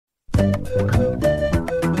Hello,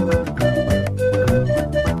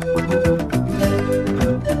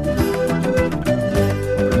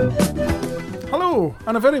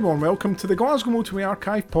 and a very warm welcome to the Glasgow Motorway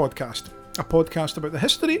Archive podcast, a podcast about the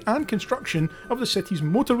history and construction of the city's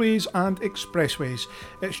motorways and expressways.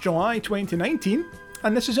 It's July 2019,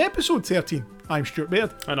 and this is episode 13. I'm Stuart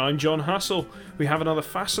Baird. And I'm John Hassel. We have another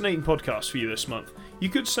fascinating podcast for you this month. You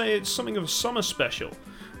could say it's something of a summer special.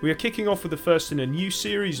 We are kicking off with the first in a new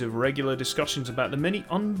series of regular discussions about the many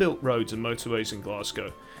unbuilt roads and motorways in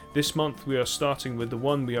Glasgow. This month we are starting with the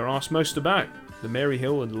one we are asked most about, the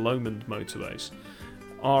Maryhill and Lomond motorways.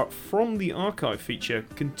 Our From the Archive feature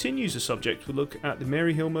continues the subject with a look at the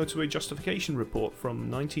Maryhill Motorway Justification Report from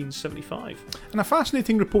 1975. And a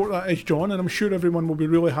fascinating report that is, John, and I'm sure everyone will be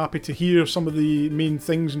really happy to hear some of the main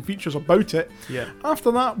things and features about it. Yeah. After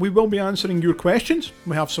that, we will be answering your questions.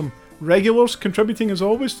 We have some regulars contributing as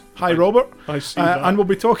always. Hi, Robert. I see that. And we'll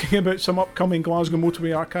be talking about some upcoming Glasgow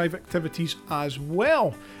Motorway Archive activities as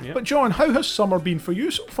well. Yep. But John, how has summer been for you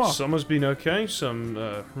so far? Summer's been okay, some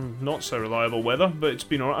not so reliable weather, but it's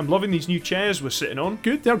been alright. I'm loving these new chairs we're sitting on.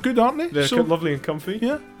 Good, they're good, aren't they? They're lovely and comfy.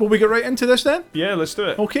 Yeah. Will we get right into this then? Yeah, let's do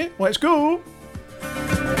it. Okay, let's go.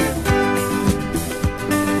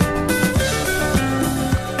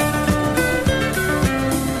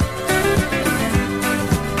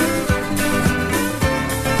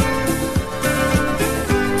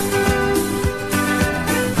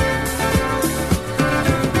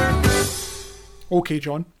 Okay,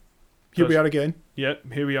 John. Here we are again. Yeah,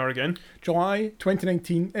 here we are again. July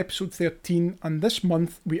 2019, episode 13, and this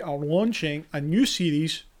month we are launching a new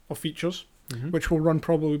series of features, which will run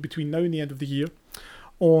probably between now and the end of the year,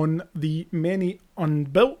 on the many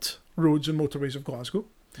unbuilt roads and motorways of Glasgow.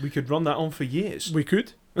 We could run that on for years. We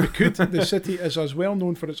could. The city is as well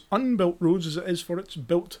known for its unbuilt roads as it is for its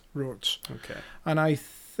built roads. Okay. And I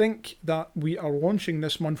think that we are launching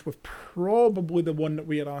this month with probably the one that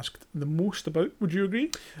we are asked the most about. Would you agree?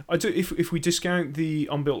 I do. If we discount the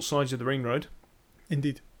unbuilt sides of the ring road,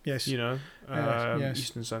 Indeed, yes. you know, Yes.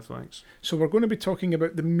 east and south flanks. So we're going to be talking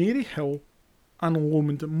about the Maryhill and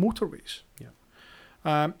Lomond motorways.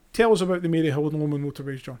 Yeah. Tell us about the Maryhill and Lomond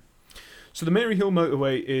motorways, John. So the Maryhill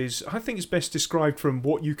motorway is, I think it's best described from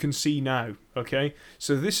what you can see now, okay?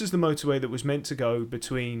 So this is the motorway that was meant to go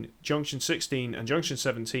between junction 16 and junction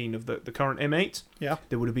 17 of the current M8. Yeah.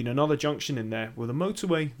 There would have been another junction in there with a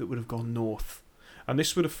motorway that would have gone north. And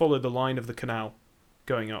this would have followed the line of the canal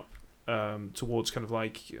going up towards kind of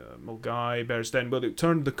like Mulgai, Bearsden. Well, it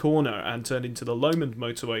turned the corner and turned into the Lomond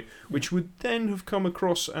motorway, which would then have come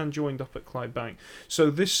across and joined up at Clydebank. So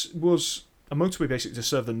this was a motorway basically to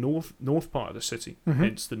serve the north part of the city,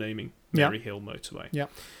 hence the naming, Maryhill motorway. Yeah.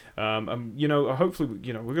 You know, hopefully,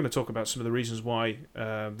 you know, we're going to talk about some of the reasons why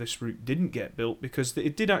this route didn't get built, because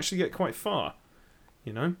it did actually get quite far,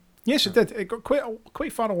 you know. Yes, it did. It got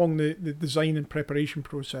quite far along the design and preparation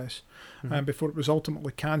process before it was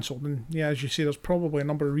ultimately cancelled. And yeah, as you say, there's probably a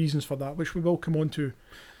number of reasons for that, which we will come on to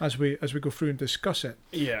as we go through and discuss it.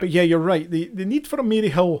 Yeah. But yeah, you're right. The need for a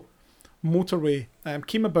Maryhill motorway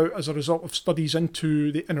came about as a result of studies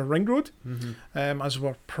into the inner ring road. As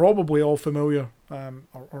we're probably all familiar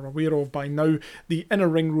or aware of by now, the inner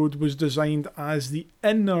ring road was designed as the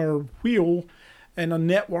inner wheel in a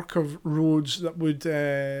network of roads that would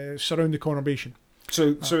surround the conurbation.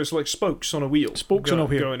 So it's like spokes on a wheel. Spokes on a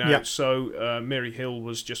wheel, going out. yeah. So Maryhill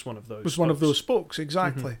was just one of those. Was one of those spokes,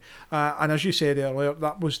 exactly. And as you said earlier,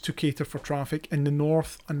 that was to cater for traffic in the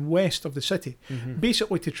north and west of the city.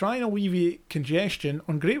 Basically to try and alleviate congestion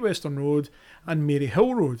on Great Western Road and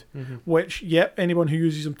Maryhill Road, which, anyone who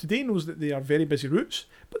uses them today knows that they are very busy routes,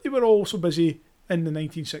 but they were also busy in the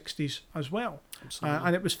 1960s as well.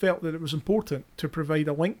 And it was felt that it was important to provide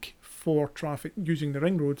a link for traffic using the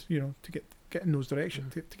ring road, you know, to get in those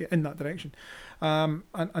directions, to get in that direction,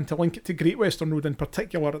 and to link it to Great Western Road in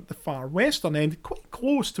particular at the far western end, quite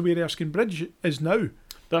close to where Erskine Bridge is now.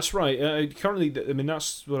 That's right. Currently, I mean,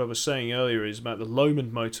 that's what I was saying earlier, is about the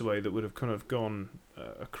Lomond motorway that would have kind of gone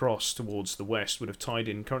across towards the west, would have tied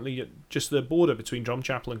in currently at just the border between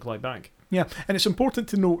Drumchapel and Clydebank. Yeah, and it's important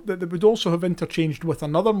to note that they would also have interchanged with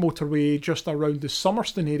another motorway just around the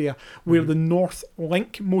Summerston area, where the North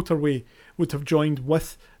Link motorway would have joined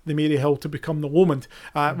with the Maryhill to become the Lomond.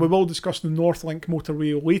 We will discuss the North Link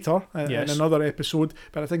motorway later in another episode,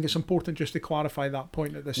 but I think it's important just to clarify that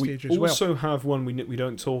point at this stage as well. We also have one we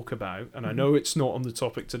don't talk about, and I know it's not on the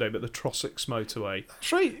topic today, but the Trossachs motorway.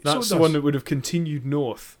 That's right. That's the one that would have continued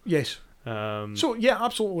north. Yes. So yeah,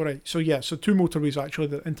 absolutely right. So yeah, so two motorways actually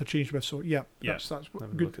that interchange with. So yeah, Yeah, that's have a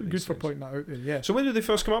good. look at Good these for things. pointing that out there. Yeah. So when did they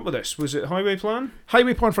first come up with this? Was it Highway Plan?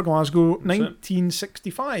 Highway Plan for Glasgow, That's it.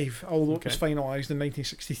 1965. Although it was Okay. finalised in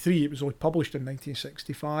 1963, it was only published in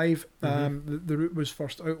 1965. The route was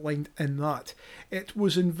first outlined in that. It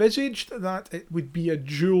was envisaged that it would be a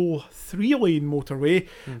dual 3-lane motorway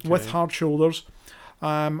with Okay. hard shoulders,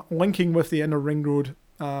 linking with the inner ring road.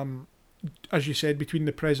 As you said, between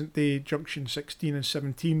the present day junction 16 and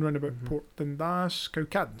 17, round about Port Dundas,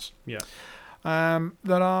 Cowcaddens. Yeah.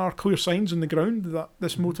 There are clear signs on the ground that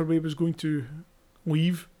this motorway was going to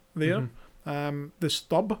leave there. The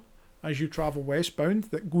stub, as you travel westbound,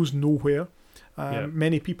 that goes nowhere. Yeah.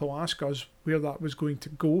 Many people ask us where that was going to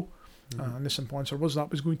go. And the simple answer was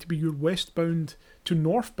that was going to be your westbound to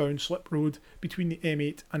northbound slip road between the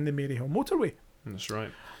M8 and the Maryhill motorway. That's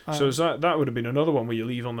right. So is that would have been another one where you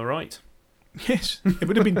leave on the right? Yes, it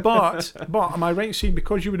would have been, but am I right in saying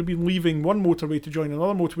because you would have been leaving one motorway to join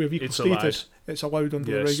another motorway of equal It's status, it's allowed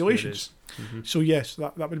under the regulations? So yes,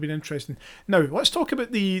 that would have been interesting. Now let's talk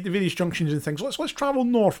about the various junctions and things. Let's travel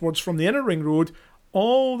northwards from the inner ring road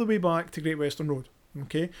all the way back to Great Western Road.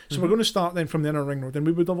 Okay, so we're going to start then from the inner ring road, and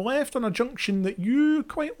we would have left on a junction that you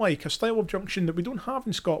quite like, a style of junction that we don't have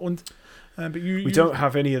in Scotland. But We don't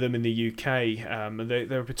have any of them in the UK. And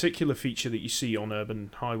they're a particular feature that you see on urban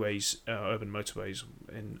highways, urban motorways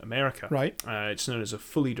in America. Right. It's known as a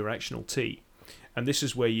fully directional T. And this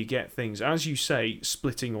is where you get things, as you say,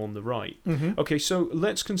 splitting on the right. Okay, so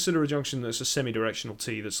let's consider a junction that's a semi-directional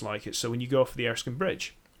T that's like it. So when you go off the Erskine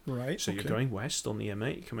Bridge, Right. so you're going west on the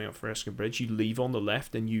M8, coming up for Erskine Bridge, you leave on the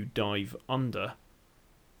left and you dive under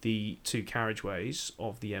the two carriageways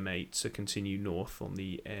of the M8 to continue north on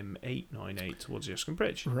the M898 towards the Erskine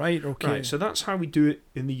Bridge. Right. Okay. Right, so that's how we do it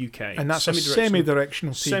in the UK. And that's a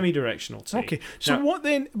semi-directional T. Semi-directional T. Okay, so Now, what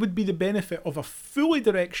then would be the benefit of a fully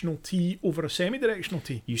directional T over a semi-directional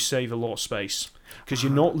T? you save a lot of space because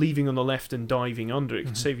you're not leaving on the left and diving under. It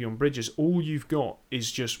can save you on bridges. All you've got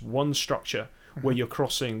is just one structure where you're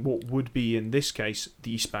crossing what would be, in this case,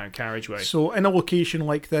 the eastbound carriageway. So in a location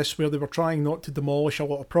like this where they were trying not to demolish a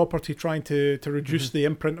lot of property, trying to reduce the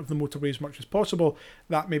imprint of the motorway as much as possible,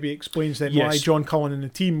 that maybe explains then why Yes. John Cullen and the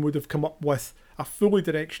team would have come up with a fully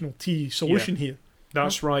directional T solution here.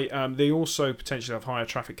 That's right. They also potentially have higher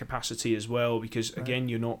traffic capacity as well because, again,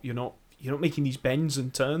 you're not making these bends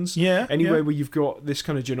and turns. Yeah. Anywhere where you've got this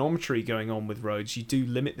kind of geometry going on with roads, you do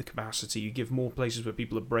limit the capacity. You give more places where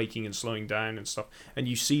people are braking and slowing down and stuff. And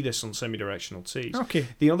you see this on semi-directional Ts. Okay.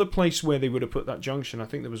 The other place where they would have put that junction, I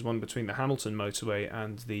think there was one between the Hamilton motorway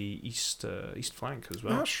and the east flank as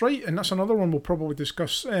well. That's right, and that's another one we'll probably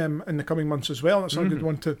discuss in the coming months as well. That's a good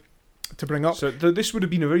one to bring up. So this would have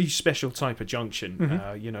been a very special type of junction,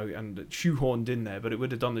 and shoehorned in there, but it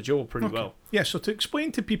would have done the job pretty well. Yeah, so to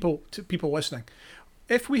explain to people listening,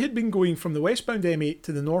 if we had been going from the westbound M8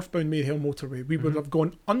 to the northbound Maryhill motorway, we would have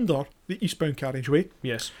gone under the eastbound carriageway.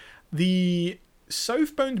 Yes. The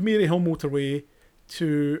southbound Maryhill motorway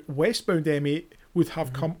to westbound M8 would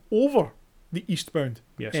have come over the eastbound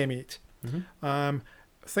Yes. M8.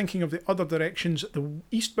 Thinking of the other directions, the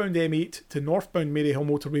eastbound M8 to northbound Maryhill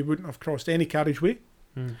motorway wouldn't have crossed any carriageway,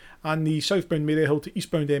 and the southbound Maryhill to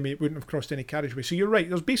eastbound M8 wouldn't have crossed any carriageway. So you're right.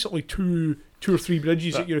 There's basically two or three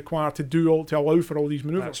bridges that you require to allow for all these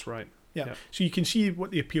manoeuvres. That's right. Yeah. Yeah. So you can see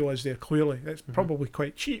what the appeal is there clearly. It's probably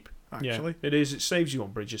quite cheap, actually. Yeah, it is. It saves you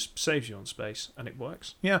on bridges, saves you on space, and it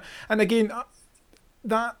works. Yeah. And again,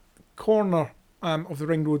 that corner of the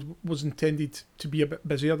ring road was intended to be a bit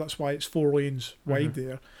busier. That's why it's 4 lanes wide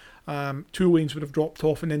there. 2 lanes would have dropped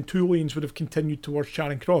off, and then 2 lanes would have continued towards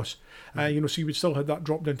Charing Cross. So you would still have that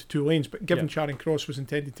drop down to 2 lanes. But given Charing Cross was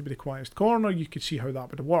intended to be the quietest corner, you could see how that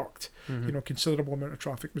would have worked. Considerable amount of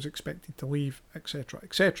traffic was expected to leave, etc.,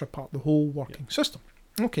 part of the whole working system.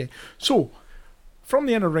 Okay, so from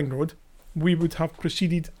the inner ring road, we would have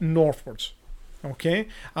proceeded northwards. Okay,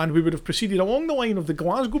 and we would have proceeded along the line of the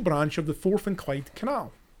Glasgow branch of the Forth and Clyde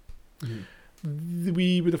Canal.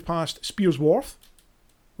 We would have passed Spears Wharf,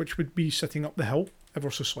 which would be sitting up the hill ever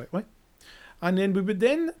so slightly, and then we would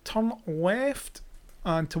then turn left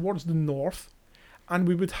and towards the north, and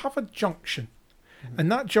we would have a junction,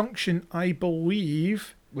 and that junction, I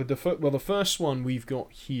believe, With the first one we've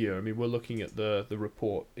got here, I mean, we're looking at the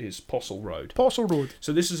report, is Postle Road. Postle Road.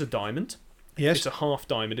 So this is a diamond. Yes. It's a half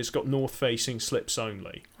diamond. It's got north-facing slips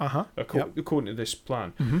only, Yep. according to this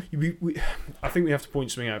plan. I think we have to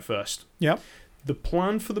point something out first. Yeah. The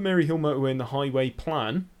plan for the Maryhill motorway and the highway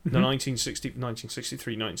plan, the 1963,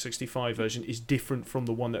 1965 version, is different from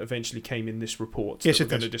the one that eventually came in this report that we're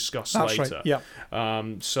going to discuss That's later. right.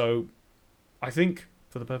 Yeah. So I think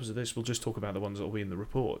for the purpose of this, we'll just talk about the ones that will be in the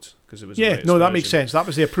report because it was that makes sense. That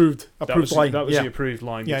was the approved line. That was the approved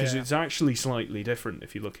line because yeah. it's actually slightly different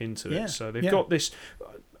if you look into Yeah. it. So they've got this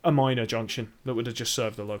a minor junction that would have just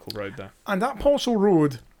served the local road there. And that Possel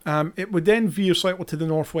Road, it would then veer slightly to the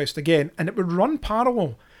northwest again, and it would run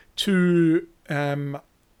parallel to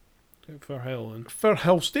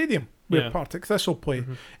Firhill Stadium, where Partick Thistle play.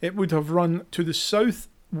 Mm-hmm. It would have run to the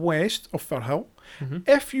southwest of Firhill. Mm-hmm.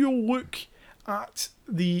 If you look at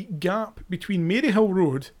the gap between Maryhill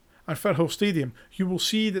Road and Firhill Stadium, you will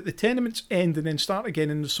see that the tenements end and then start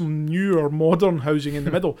again, and there's some newer modern housing in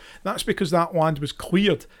the middle. That's because that land was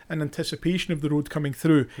cleared in anticipation of the road coming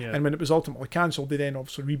through, and when it was ultimately cancelled, they then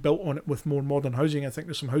obviously rebuilt on it with more modern housing. I think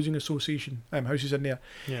there's some housing association houses in there.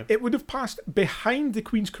 It would have passed behind the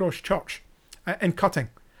Queen's Cross Church in Cutting.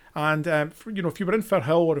 And if you were in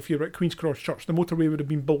Firhill or if you were at Queen's Cross Church, the motorway would have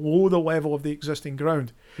been below the level of the existing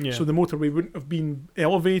ground. So the motorway wouldn't have been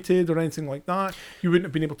elevated or anything like that. You wouldn't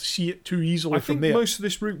have been able to see it too easily from there. I think most of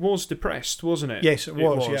this route was depressed, wasn't it? Yes, it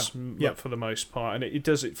was. Yeah, for the most part, and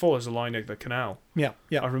it follows the line of the canal. Yeah.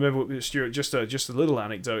 I remember, Stuart, just a little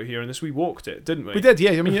anecdote here, and this we walked it, didn't we? We did,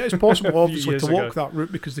 yeah. I mean, it's possible, obviously, to walk ago. that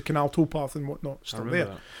route because the canal towpath and whatnot is still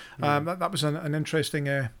there. That was an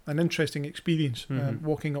interesting experience,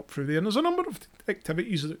 walking up through there. And there's a number of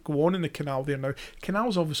activities that go on in the canal there now.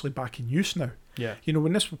 Canal's obviously back in use now. Yeah.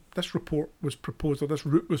 When this report was proposed, or this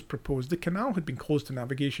route was proposed, the canal had been closed to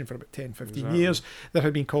navigation for about 10, 15 years. There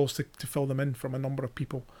had been calls to fill them in from a number of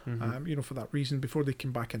people, for that reason, before they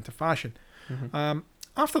came back into fashion.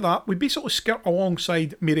 After that, we basically skirt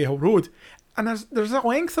alongside Maryhill Road, and there's a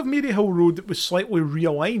length of Maryhill Road that was slightly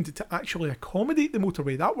realigned to actually accommodate the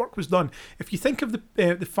motorway. That work was done. If you think of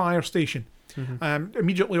the fire station,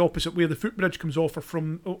 immediately opposite where the footbridge comes over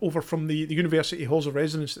from the University Halls of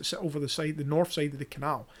Residence that sit over the north side of the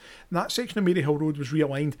canal, and that section of Maryhill Road was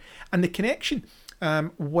realigned, and the connection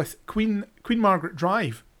with Queen Margaret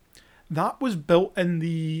Drive, that was built in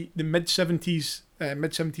the mid-70s,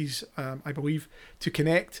 I believe, to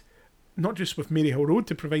connect not just with Maryhill Road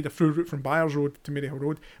to provide a through route from Byres Road to Maryhill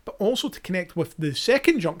Road, but also to connect with the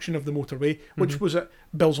second junction of the motorway, which was at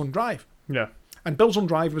Bilsland Drive. Yeah. And Bilsland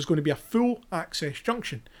Drive was going to be a full access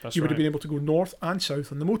junction. You would have right. been able to go north and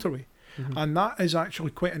south on the motorway. And that is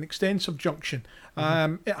actually quite an extensive junction.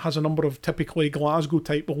 It has a number of typically Glasgow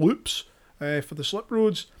type loops for the slip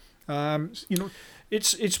roads. It's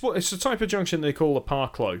the type of junction they call a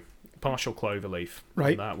partial cloverleaf.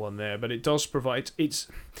 Right. On that one there, but it does provide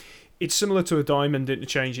it's similar to a diamond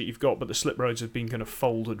interchange that you've got, but the slip roads have been kind of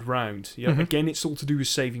folded round. Again, it's all to do with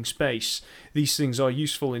saving space. These things are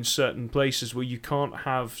useful in certain places where you can't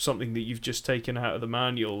have something that you've just taken out of the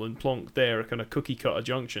manual and plonked there, a kind of cookie cutter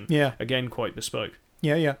junction. Yeah. Again, quite bespoke.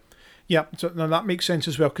 Yeah. So now that makes sense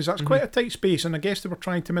as well, because that's quite a tight space, and I guess they were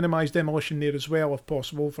trying to minimise demolition there as well, if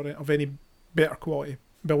possible, of any better quality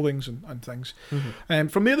buildings and things.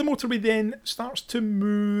 From there, the motorway then starts to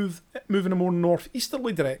move in a more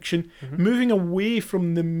northeasterly direction, moving away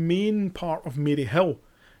from the main part of Maryhill.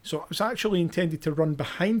 So it was actually intended to run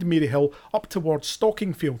behind Maryhill up towards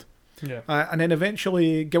Stockingfield, and then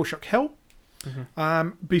eventually Gilshock Hill,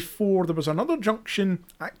 before there was another junction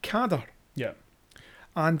at Cadder. Yeah.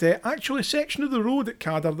 And actually a section of the road at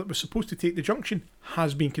Cadder that was supposed to take the junction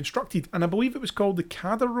has been constructed, and I believe it was called the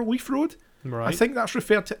Cadder Relief Road. Right. I think that's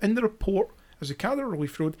referred to in the report as the Cadder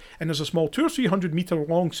Relief Road, and there's a small 200 or 300 metre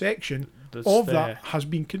long section that has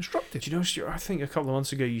been constructed. Do you know, Stuart, I think a couple of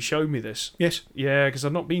months ago you showed me this. Yes. Yeah, because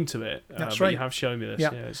I've not been to it. That's but right. You have shown me this.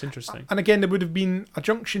 Yeah, it's interesting. And again, there would have been a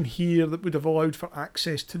junction here that would have allowed for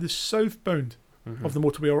access to the southbound of the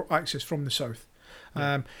motorway, or access from the south.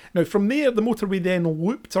 Now, from there, the motorway then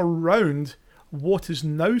looped around what is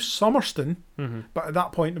now Summerston, but at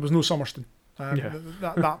that point there was no Summerston.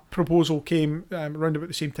 That proposal came around about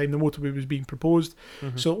the same time the motorway was being proposed.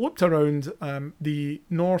 So it looped around the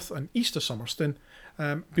north and east of Summerston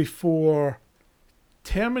before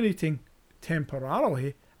terminating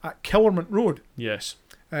temporarily at Killermont Road. Yes.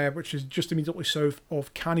 Which is just immediately south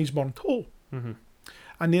of Canniesburn Toll.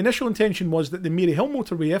 And the initial intention was that the Maryhill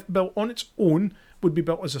motorway, if built on its own, would be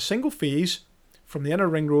built as a single phase from the inner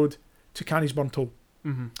ring road to Canniesburn Toll,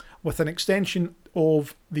 with an extension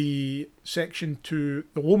of the section to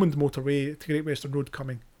the Lomond motorway to Great Western Road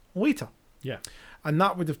coming later. Yeah. And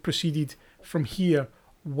that would have proceeded from here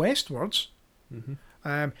westwards,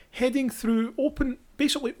 heading through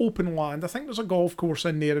basically open land. I think there's a golf course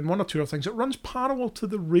in there and one or two other things. It runs parallel to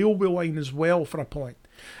the railway line as well for a point.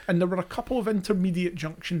 And there were a couple of intermediate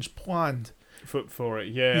junctions planned. For it,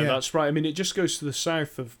 yeah, that's right. I mean, it just goes to the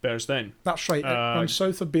south of Bearsden. That's right. It runs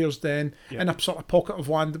south of Bearsden in a sort of pocket of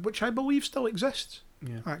land which I believe still exists.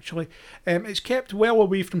 actually. It's kept well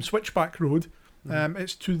away from Switchback Road.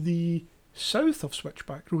 It's to the south of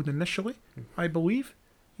Switchback Road initially, I believe.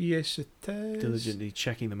 Yes, it is. Diligently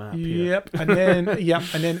checking the map. Yep, and then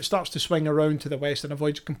and then it starts to swing around to the west and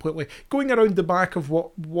avoids completely going around the back of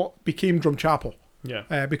what became Drumchapel.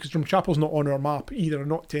 Yeah. Because Drumchapel's not on our map either,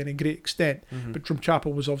 not to any great extent. But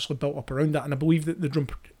Drumchapel was obviously built up around that, and I believe that the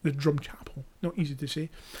Drumchapel, not easy to say,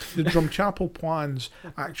 the Drumchapel plans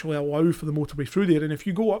actually allow for the motorway through there. And if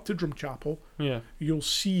you go up to Drumchapel, you'll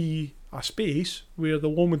see a space where the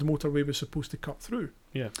Lomond motorway was supposed to cut through.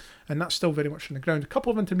 Yeah. And that's still very much on the ground. A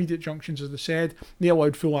couple of intermediate junctions, as I said, they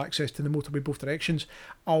allowed full access to the motorway both directions.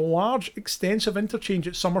 A large, extensive interchange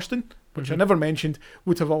at Summerston, which I never mentioned,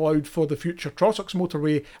 would have allowed for the future Trossachs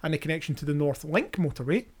motorway and the connection to the North Link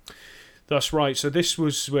motorway. That's right. So this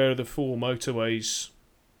was where the four motorways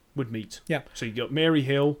would meet. Yeah. So you got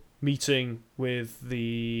Maryhill meeting with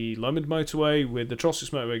the Lomond motorway, with the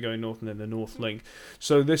Trossachs motorway going north, and then the North Link.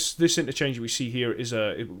 So this interchange we see here is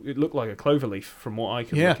it looked like a cloverleaf from what I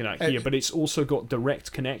can looking at here, but it's also got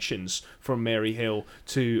direct connections from Maryhill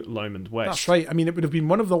to Lomond West. That's right. I mean, it would have been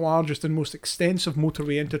one of the largest and most extensive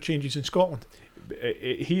motorway interchanges in Scotland.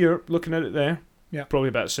 Here, looking at it there, yeah, probably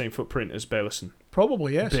about the same footprint as Baillieston.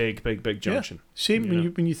 Probably, yes. Big junction. Yeah.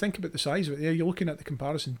 Same when you think about the size of it. Yeah, you're looking at the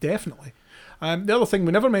comparison, definitely. The other thing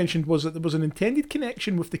we never mentioned was that there was an intended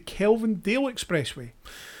connection with the Kelvindale Expressway.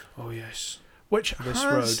 Oh, yes. Which this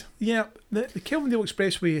has, road. Yeah, the Kelvindale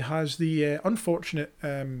Expressway has the unfortunate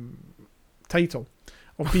title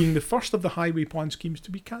of being the first of the highway plan schemes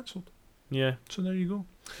to be cancelled. Yeah. So there you go.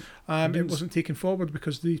 It wasn't taken forward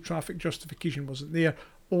because the traffic justification wasn't there.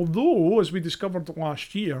 Although, as we discovered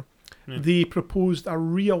last year, they proposed a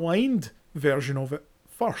realigned version of it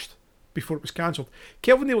first, before it was cancelled.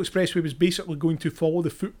 Kelvindale Expressway was basically going to follow the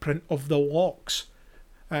footprint of the locks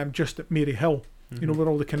just at Maryhill, you know, where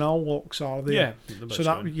all the canal locks are there. Yeah.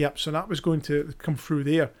 So that was going to come through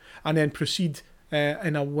there and then proceed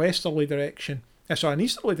in a westerly direction, an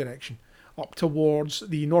easterly direction, up towards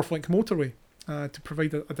the Northlink motorway to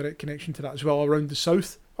provide a direct connection to that as well around the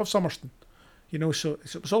south of Summerston. You know, so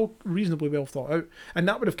it was all reasonably well thought out. And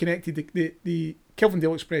that would have connected, the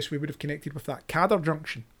Kelvindale Expressway would have connected with that Cadder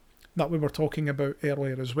junction that we were talking about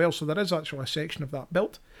earlier as well. So there is actually a section of that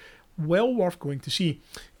built. Well worth going to see.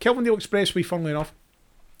 Kelvindale Expressway, funnily enough,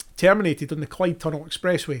 terminated on the Clyde Tunnel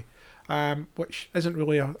Expressway, which isn't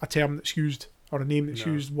really a term that's used or a name that's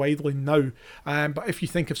used widely now. But if you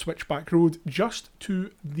think of Switchback Road, just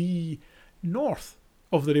to the north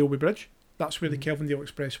of the railway bridge, that's where the Kelvindale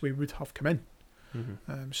Expressway would have come in.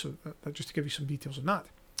 So that just to give you some details on that.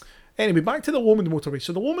 Anyway, back to the Lomond motorway.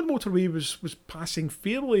 So the Lomond motorway was passing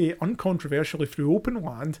fairly uncontroversially through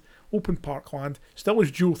open parkland, still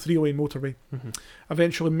as dual 3-lane motorway,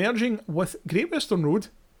 eventually merging with Great Western Road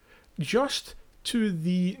just to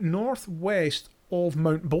the northwest of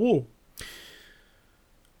Mount Blow.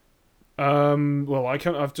 Well,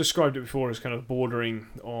 I've described it before as kind of bordering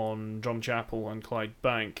on Drumchapel and Clyde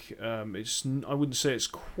Bank. I wouldn't say it's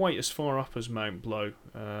quite as far up as Mount Blow.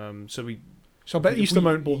 So a bit east of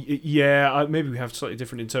Mount Blow. Yeah, maybe we have slightly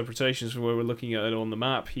different interpretations from where we're looking at it on the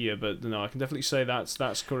map here, but no, I can definitely say that's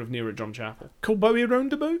kind of near at Drumchapel. Kilbowie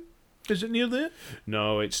roundabout? Is it near there?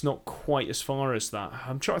 No, it's not quite as far as that.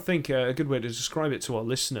 I'm trying to think a good way to describe it to our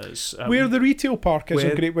listeners. Where the retail park is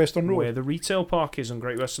on Great Western Road. Where the retail park is on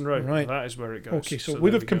Great Western Road. Right. That is where it goes. Okay, so it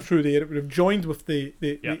would have come through there. It would have joined with the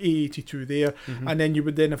A82 there, and then you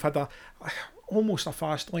would then have had almost a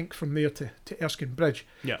fast link from there to Erskine Bridge.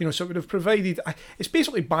 Yeah. You know, so it would have provided. It's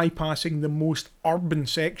basically bypassing the most urban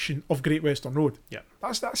section of Great Western Road. Yeah.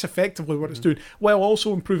 That's effectively what it's doing, while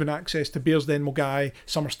also improving access to Bearsden, Mulgai,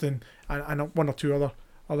 Summerston, and one or two other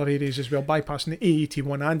areas as well, bypassing the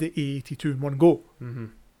A81 and the A82 in one go.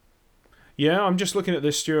 Yeah, I'm just looking at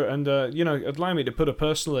this, Stuart, and allow me to put a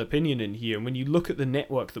personal opinion in here. And when you look at the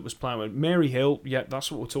network that was planned, Maryhill, yeah, that's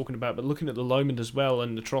what we're talking about. But looking at the Lomond as well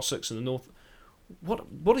and the Trossachs and the North,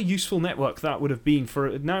 what a useful network that would have been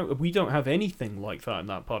for now. We don't have anything like that in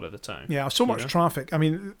that part of the town. Yeah, so much traffic. I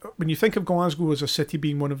mean, when you think of Glasgow as a city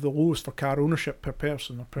being one of the lowest for car ownership per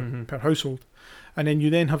person or per household, and then you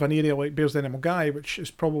then have an area like Bearsden and Mulgai, which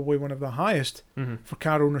is probably one of the highest for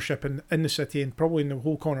car ownership in the city and probably in the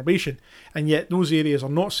whole conurbation, and yet those areas are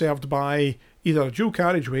not served by either a dual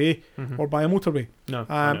carriageway or by a motorway. No,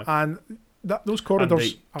 and those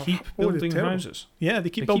corridors keep building houses. Yeah, they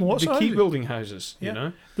keep building lots of houses. They keep building houses, yeah. You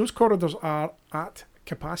know. Those corridors are at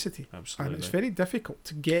capacity. Absolutely. And it's very difficult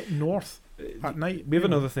to get north at night. We have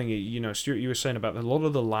another thing, Stuart, you were saying about a lot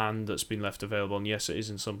of the land that's been left available, and yes, it is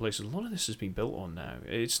in some places. A lot of this has been built on now.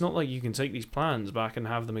 It's not like you can take these plans back and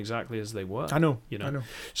have them exactly as they were. I know.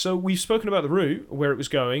 So we've spoken about the route, where it was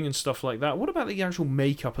going, and stuff like that. What about the actual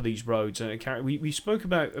makeup of these roads? We spoke a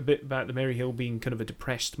bit about the Maryhill being kind of a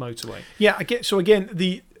depressed motorway. Yeah, so again,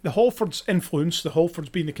 the Halfords influence, the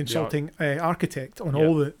Halfords being the consulting architect on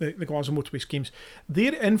all the Glasgow motorway schemes,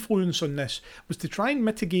 their influence on this was to try and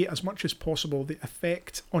mitigate as much as possible the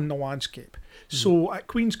effect on the landscape. Mm-hmm. So at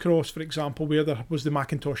Queen's Cross, for example, where there was the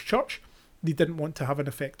Macintosh Church, they didn't want to have an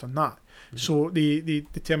effect on that. Mm-hmm. So they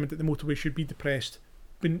determined that the motorway should be depressed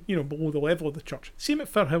below the level of the church. Same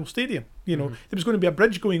at Firhill Stadium. There was going to be a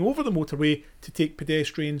bridge going over the motorway to take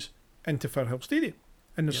pedestrians into Firhill Stadium.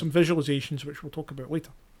 And there's some visualisations which we'll talk about later.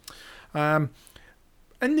 In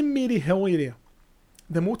the Maryhill area,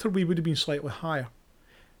 the motorway would have been slightly higher,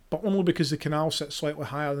 but only because the canal sits slightly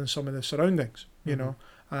higher than some of the surroundings,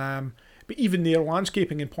 But even their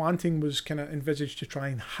landscaping and planting was kind of envisaged to try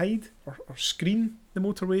and hide or screen the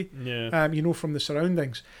motorway, from the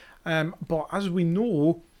surroundings. But as we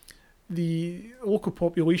know, the local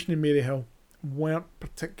population in Maryhill weren't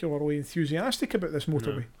particularly enthusiastic about this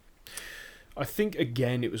motorway. No. I think,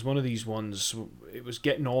 again, it was one of these ones, it was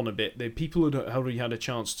getting on a bit. The people had already had a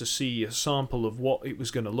chance to see a sample of what it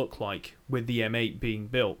was going to look like with the M8 being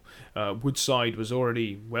built. Woodside was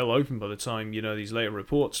already well open by the time, these later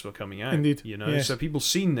reports were coming out. Indeed. Yes. So people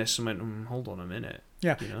seen this and went, hold on a minute.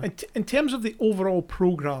 Yeah. In terms of the overall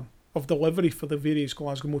programme of delivery for the various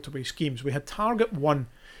Glasgow motorway schemes, we had Target 1,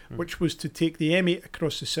 which was to take the M8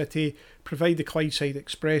 across the city, provide the Clydeside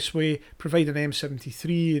Expressway, provide an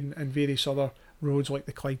M73 and various other roads like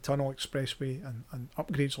the Clyde Tunnel Expressway and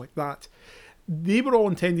upgrades like that. They were all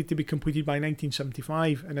intended to be completed by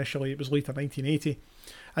 1975 initially. It was later 1980.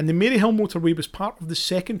 And the Maryhill motorway was part of the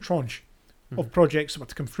second tranche of projects that were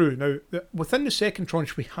to come through. Now, within the second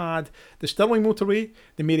tranche, we had the Stirling motorway,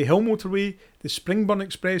 the Maryhill motorway, the Springburn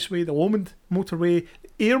Expressway, the Lomond motorway,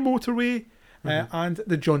 the Ayr motorway, and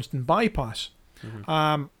the Johnston bypass.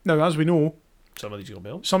 Now, as we know, some of these got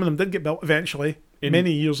built. Some of them did get built eventually,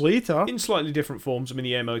 many years later. In slightly different forms. I mean,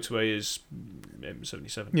 the Ayr motorway is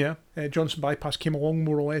M77. Yeah, Johnston bypass came along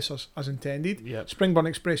more or less as intended. Yep.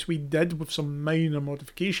 Springburn Expressway did with some minor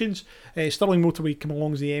modifications. Stirling motorway came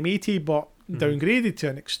along as the M80, but downgraded to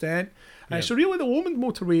an extent. So really the Lomond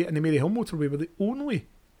motorway and the Maryhill motorway were the only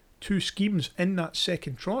two schemes in that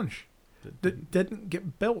second tranche that didn't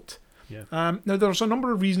get built. Yeah. Now, there's a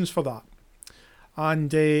number of reasons for that.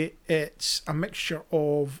 And it's a mixture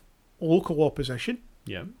of local opposition,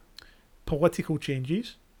 political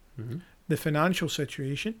changes, the financial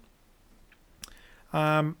situation,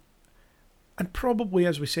 and probably,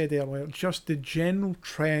 as we said earlier, just the general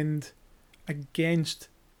trend against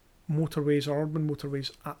motorways or urban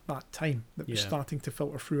motorways at that time that was starting to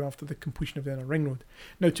filter through after the completion of the Inner Ring Road.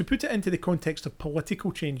 Now, to put it into the context of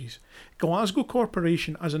political changes, Glasgow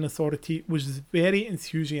Corporation as an authority was very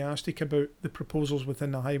enthusiastic about the proposals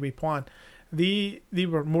within the highway plan. They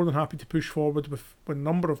were more than happy to push forward with a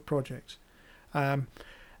number of projects. In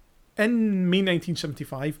May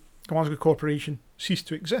 1975, Glasgow Corporation ceased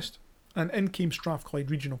to exist, and in came Strathclyde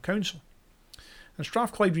Regional Council. And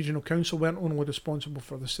Strathclyde Regional Council weren't only responsible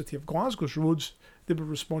for the City of Glasgow's roads, they were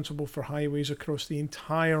responsible for highways across the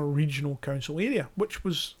entire regional council area, which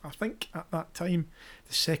was, I think, at that time,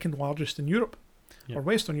 the second largest in Europe, or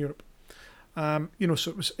Western Europe. So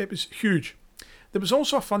it was huge. There was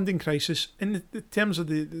also a funding crisis in the terms of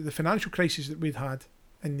the financial crisis that we'd had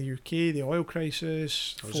in the UK, the oil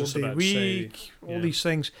crisis, 4-day week, all these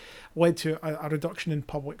things led to a reduction in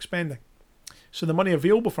public spending. So the money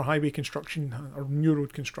available for highway construction or new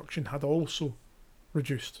road construction had also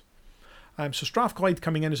reduced. So Strathclyde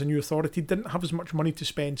coming in as a new authority didn't have as much money to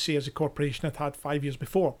spend, say, as the corporation had 5 years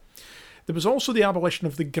before. There was also the abolition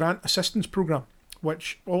of the Grant Assistance Programme,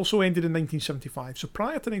 which also ended in 1975. So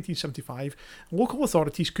prior to 1975, local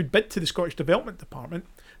authorities could bid to the Scottish Development Department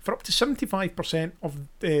for up to 75% of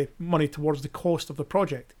the money towards the cost of the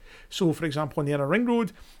project. So, for example, on the Inner Ring Road,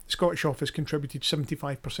 the Scottish Office contributed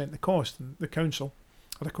 75% of the cost, and the council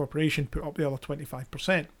or the corporation put up the other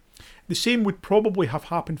 25%. The same would probably have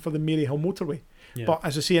happened for the Maryhill motorway. Yeah. But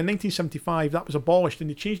as I say, in 1975, that was abolished and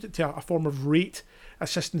they changed it to a form of rate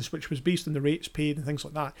assistance, which was based on the rates paid and things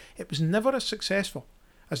like that. It was never as successful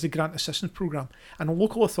as the Grant Assistance Programme, and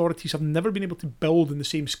local authorities have never been able to build on the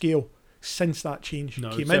same scale since that change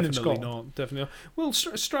No, came in definitely Scotland. not. Definitely not. Well,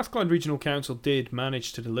 Strathclyde Regional Council did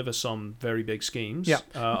manage to deliver some very big schemes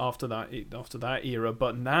after that era,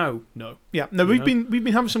 but now, no. Yeah. Now we've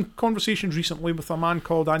been having some conversations recently with a man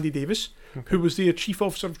called Andy Davis, who was their Chief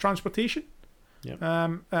Officer of Transportation. Yep.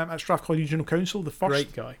 At Strathclyde Regional Council, the first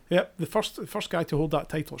Great guy. Yep, the first guy to hold that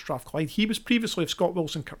title at Strathclyde. He was previously of Scott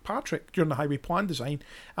Wilson Kirkpatrick during the highway plan design,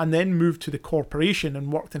 and then moved to the corporation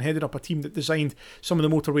and worked and headed up a team that designed some of the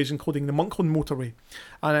motorways, including the Monkland motorway.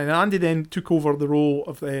 And Andy then took over the role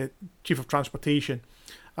of the Chief of Transportation,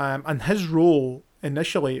 and his role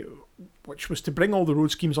initially, which was to bring all the road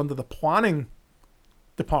schemes under the planning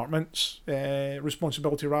department's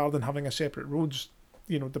responsibility rather than having a separate roads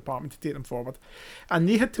department to take them forward. And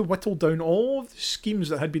they had to whittle down all of the schemes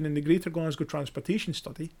that had been in the Greater Glasgow Transportation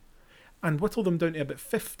Study and whittle them down to about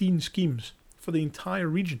 15 schemes for the entire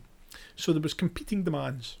region. So there was competing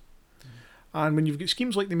demands. And when you've got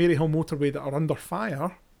schemes like the Maryhill motorway that are under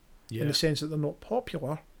fire, in the sense that they're not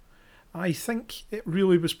popular, I think it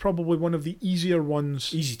really was probably one of the easier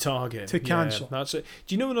ones. Easy target to cancel. That's it.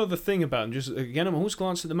 Do you know another thing about them? Just again, I'm always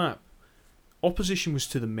glancing at the map. Opposition was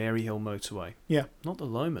to the Maryhill motorway. Yeah. Not the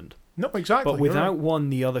Lomond. No, exactly. But without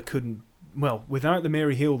one, the other couldn't. Well, without the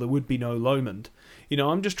Maryhill, there would be no Lomond.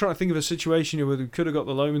 I'm just trying to think of a situation where we could have got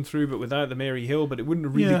the Lomond through, but without the Maryhill, but it wouldn't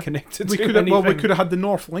have really connected to anything. Well, we could have had the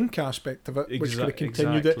North Link aspect of it, which could have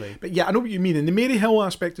continued it. But yeah, I know what you mean. And the Maryhill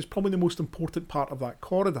aspect is probably the most important part of that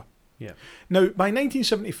corridor. Yeah. Now, by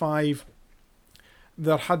 1975,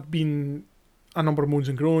 there had been a number of moans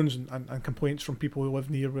and groans and complaints from people who lived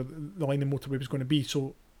near where the line of motorway was going to be.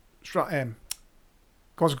 So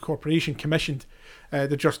Glasgow Corporation commissioned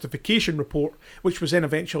the justification report, which was then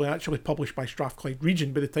eventually actually published by Strathclyde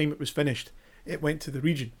Region. By the time it was finished, it went to the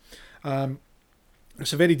region.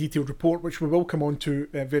 It's a very detailed report, which we will come on to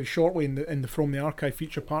very shortly in the From the Archive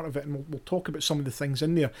feature part of it, and we'll talk about some of the things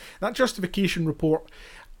in there. That justification report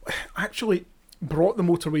actually brought the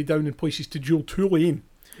motorway down in places to dual two-lane.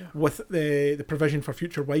 With the provision for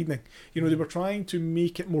future widening. They were trying to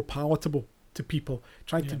make it more palatable to people,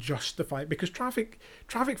 trying to justify it, because traffic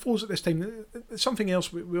flows at this time. Something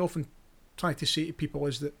else we often try to say to people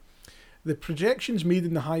is that the projections made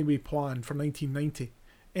in the highway plan for 1990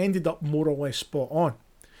 ended up more or less spot on.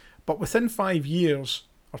 But within 5 years,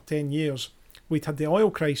 or 10 years, we'd had the oil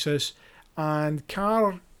crisis, and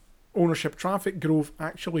car ownership traffic growth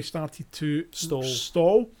actually started to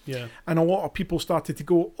stall. Yeah. And a lot of people started to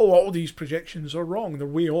go, all these projections are wrong, they're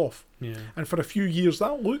way off. Yeah. And for a few years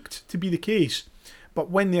that looked to be the case. But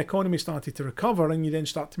when the economy started to recover and you then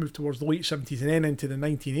start to move towards the late 70s and then into the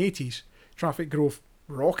 1980s, traffic growth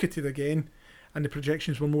rocketed again and the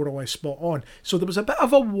projections were more or less spot on. So there was a bit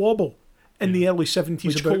of a wobble in the early 70s.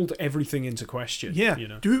 Which called everything into question. Yeah.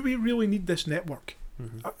 Do we really need this network?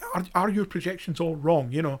 Are your projections all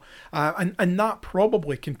wrong? And that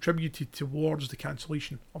probably contributed towards the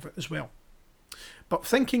cancellation of it as well. But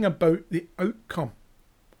thinking about the outcome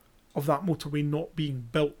of that motorway not being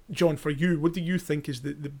built, John, for you, what do you think is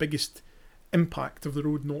the biggest impact of the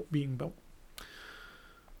road not being built?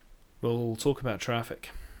 Well, we'll talk about traffic.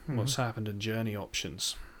 What's happened in journey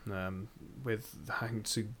options. With having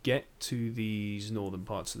to get to these northern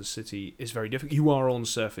parts of the city is very difficult. You are on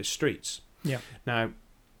surface streets. Yeah. Now,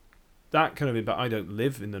 that kind of, but I don't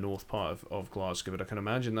live in the north part of Glasgow, but I can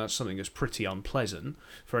imagine that's something that's pretty unpleasant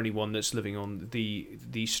for anyone that's living on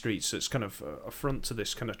these streets that's kind of a front to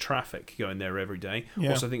this kind of traffic going there every day. Yeah.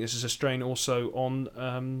 Also, I think this is a strain also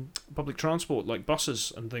on public transport, like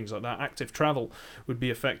buses and things like that. Active travel would be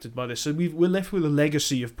affected by this. So we're left with a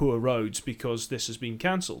legacy of poor roads because this has been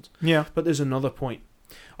cancelled. Yeah. But there's another point.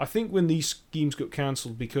 I think when these schemes got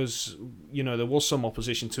cancelled, because there was some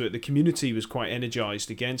opposition to it, the community was quite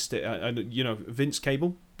energised against it. Vince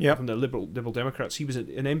Cable from the Liberal Democrats, he was an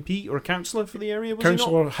MP or a councillor for the area, was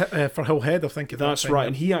Councillor he not? for Hillhead, I think. That's right,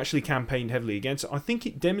 and he actually campaigned heavily against it. I think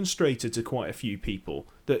it demonstrated to quite a few people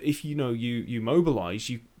that if you mobilise,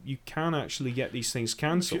 you can actually get these things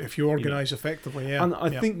cancelled if you organise effectively. Yeah, and I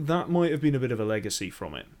think that might have been a bit of a legacy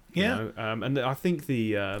from it. Yeah, and I think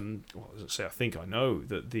I know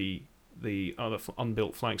that the other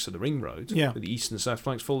unbuilt flanks of the ring road, the east and south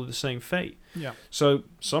flanks, follow the same fate. Yeah. So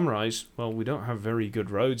summarise, well, we don't have very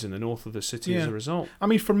good roads in the north of the city as a result. I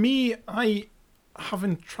mean, for me, I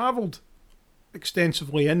haven't travelled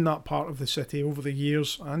extensively in that part of the city over the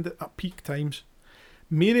years and at peak times.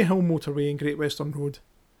 Maryhill motorway and Great Western Road,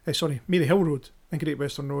 Maryhill Road and Great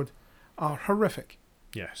Western Road are horrific.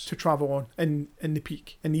 Yes. To travel on in the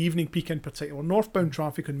peak, in the evening peak in particular. Northbound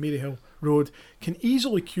traffic on Maryhill Road can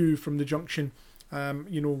easily queue from the junction,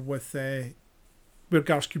 with where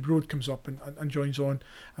Garscube Road comes up and joins on.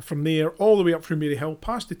 And from there, all the way up through Maryhill,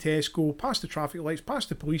 past the Tesco, past the traffic lights, past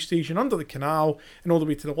the police station, under the canal, and all the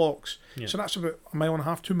way to the locks. Yeah. So that's about 1.5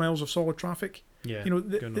 miles, 2 miles of solid traffic. Yeah, You know,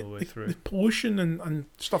 going all the way through. the pollution and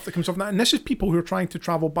stuff that comes off that. And this is people who are trying to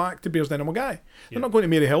travel back to Bearsden and Mulgai. Yeah. They're not going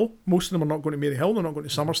to Maryhill. Most of them are not going to Maryhill. They're not going to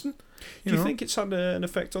Summerston. Do you think it's had an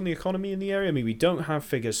effect on the economy in the area? I mean, we don't have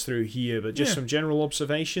figures through here, but just some general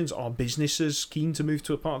observations. Are businesses keen to move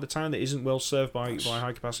to a part of the town that isn't well served by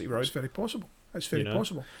high-capacity roads? It's very possible. It's very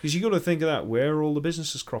possible. Because you've got to think of that. Where are all the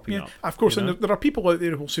businesses cropping up? Of course, you know? and there are people out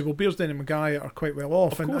there who will say, well, Bearsden and Mulgai are quite well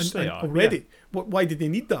off. Of course they and are, already. Why did they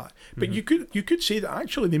need that? But Mm-hmm. you could say that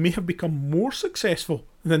actually they may have become more successful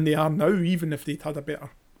than they are now, even if they'd had a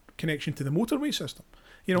better connection to the motorway system.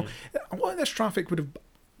 You know, a lot of this traffic would have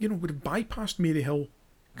bypassed Maryhill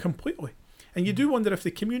completely. And you do wonder if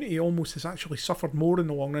the community almost has actually suffered more in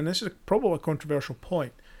the long run. This is probably a controversial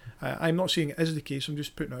point. I'm not saying it is the case, I'm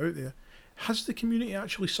just putting it out there. Has the community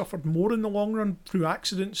actually suffered more in the long run through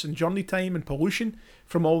accidents and journey time and pollution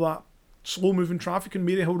from all that slow-moving traffic on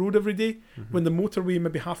Maryhill Road every day, when the motorway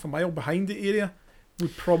maybe half a mile behind the area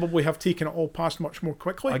would probably have taken it all past much more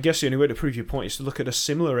quickly? I guess the only way to prove your point is to look at a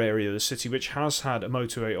similar area of the city which has had a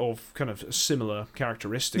motorway of kind of similar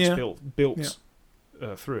characteristics built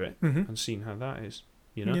through it, and seen how that is.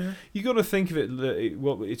 You know, you got to think of it.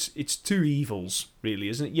 It's two evils, really,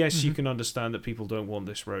 isn't it? Yes, you can understand that people don't want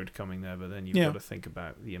this road coming there, but then you've got to think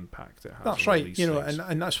about the impact it has. That's on right. these You know, things.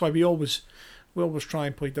 and that's why we always try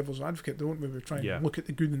and play devil's advocate, don't we? We try and look at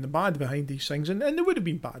the good and the bad behind these things, and they would have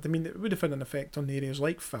been bad. I mean, it would have had an effect on areas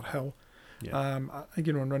like Firhill, you know,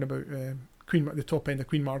 and round about the top end of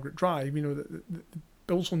Queen Margaret Drive. You know, the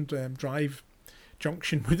Billsland Drive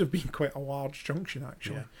junction would have been quite a large junction,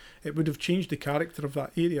 actually. It would have changed the character of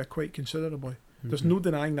that area quite considerably. There's no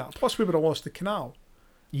denying that. Plus, we would have lost the canal.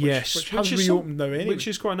 Which has reopened now anyway. Which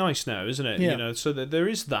is quite nice now, isn't it? Yeah. You know, so that there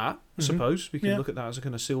is that, I suppose. We can look at that as a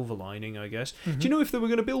kind of silver lining, I guess. Do you know if they were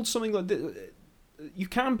going to build something like this? You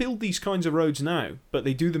can build these kinds of roads now, but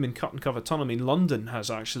they do them in cut and cover tunnel. I mean, London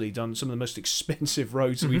has actually done some of the most expensive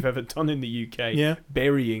roads that we've ever done in the UK,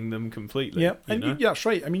 burying them completely. Yeah, and that's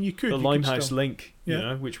right. I mean, you could. The Limehouse Link, you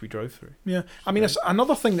know, which we drove through. Yeah, I mean, it's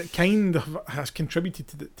another thing that kind of has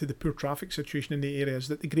contributed to the poor traffic situation in the area is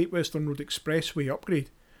that the Great Western Road Expressway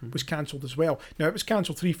upgrade was cancelled as well. Now, it was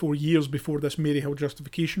cancelled 3-4 years before this Maryhill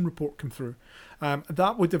justification report came through.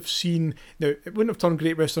 That would have seen... Now, it wouldn't have turned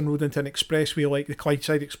Great Western Road into an expressway like the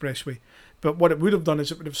Clydeside Expressway, but what it would have done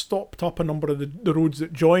is it would have stopped up a number of the roads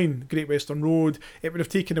that join Great Western Road. It would have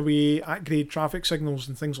taken away at-grade traffic signals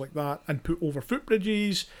and things like that and put over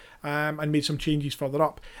footbridges and made some changes further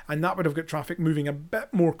up. And that would have got traffic moving a bit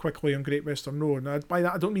more quickly on Great Western Road. Now, by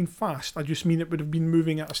that, I don't mean fast. I just mean it would have been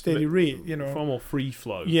moving at a steady rate, you know. Far more free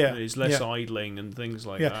flow. Yeah. There's less idling and things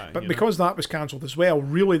like that. But because that was cancelled as well,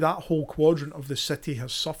 really that whole quadrant of the city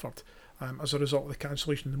has suffered as a result of the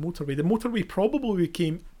cancellation of the motorway. The motorway probably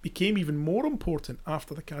became even more important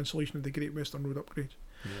after the cancellation of the Great Western Road upgrade.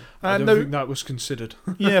 I don't think that was considered.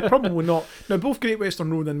 Probably not. Now, both Great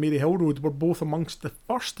Western Road and Maryhill Road were both amongst the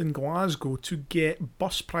first in Glasgow to get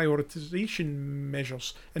bus prioritisation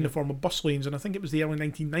measures in the form of bus lanes, and I think it was the early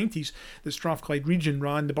 1990s that Strathclyde Region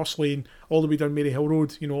ran the bus lane all the way down Maryhill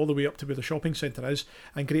Road, you know, all the way up to where the shopping centre is,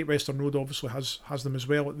 and Great Western Road obviously has them as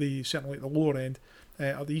well certainly at the lower end.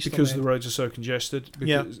 At the eastern because end. the roads are so congested,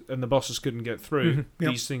 and the buses couldn't get through.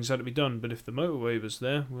 These things had to be done. But if the motorway was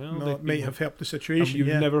there, well, it might have helped the situation. You'd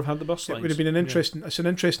never have had the bus lanes. It would have been an interesting. It's an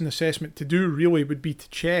interesting assessment to do. Really, would be to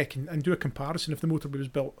check and do a comparison. If the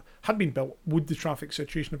motorway had been built, would the traffic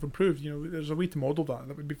situation have improved? You know, there's a way to model that.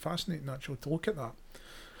 That would be fascinating actually to look at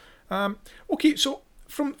that. Okay, so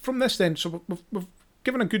from this then, so we've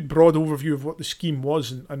given a good broad overview of what the scheme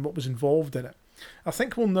was and what was involved in it. I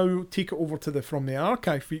think we'll now take it over to From the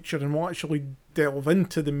Archive feature, and we'll actually delve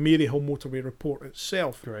into the Maryhill Motorway Report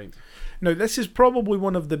itself. Great. Now, this is probably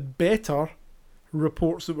one of the better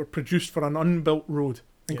reports that were produced for an unbuilt road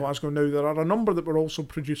in Glasgow. Now, there are a number that were also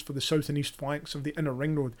produced for the south and east flanks of the Inner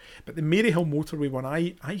Ring Road, but the Maryhill Motorway one,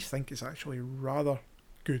 I think, is actually rather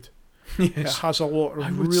good. Yes. It has a lot of I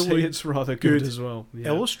would really say it's rather good as well.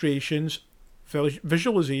 illustrations,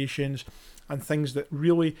 visualizations, and things that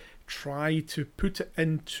really try to put it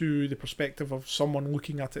into the perspective of someone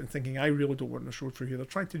looking at it and thinking, I really don't want this road through here. They're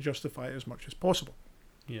trying to justify it as much as possible.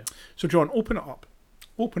 Yeah. So, John, open it up.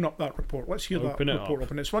 Open up that report. Let's hear that report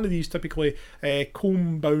open. It's one of these typically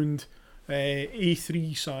comb-bound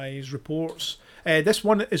A3 size reports. This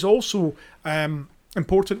one is also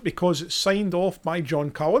important because it's signed off by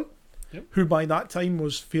John Cullen, who by that time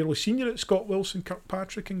was fairly senior at Scott Wilson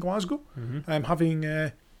Kirkpatrick in Glasgow,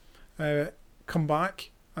 having come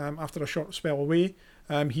back after a short spell away.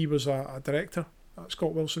 He was a director at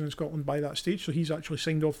Scott Wilson in Scotland by that stage, so he's actually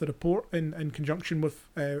signed off the report in conjunction with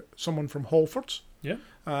someone from Halfords. Yeah.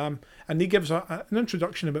 And he gives an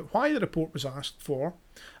introduction about why the report was asked for.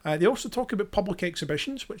 They also talk about public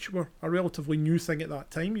exhibitions, which were a relatively new thing at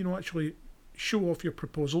that time, actually show off your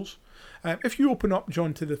proposals. If you open up,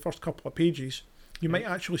 John, to the first couple of pages, you might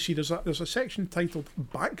actually see there's a section titled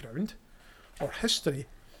Background or History.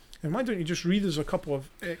 And why don't you just read us a couple of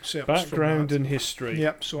excerpts Background from and history.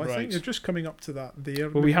 Yep, so I Right. think you're just coming up to that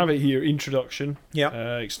there. Well, we have it here, introduction,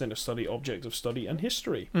 Yep. extent of study, object of study, and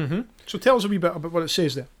history. Mm-hmm. So tell us a wee bit about what it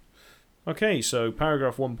says there. Okay, so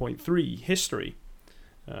paragraph 1.3, history.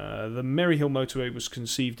 The Maryhill motorway was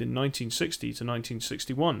conceived in 1960 to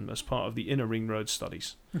 1961 as part of the Inner Ring Road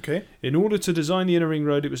studies. Okay. In order to design the Inner Ring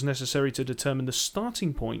Road, it was necessary to determine the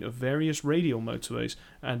starting point of various radial motorways,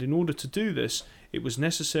 and in order to do this, it was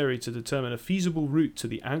necessary to determine a feasible route to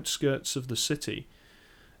the outskirts of the city.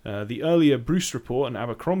 The earlier Bruce Report and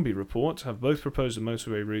Abercrombie Report have both proposed a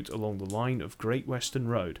motorway route along the line of Great Western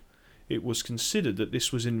Road. It was considered that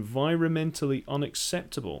this was environmentally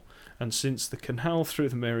unacceptable, and since the canal through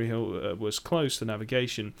the Maryhill was closed to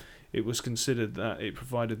navigation, it was considered that it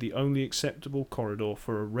provided the only acceptable corridor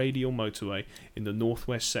for a radial motorway in the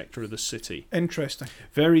northwest sector of the city. Interesting.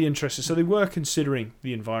 Very interesting. So they were considering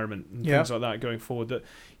the environment and things like that going forward. That,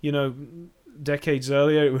 decades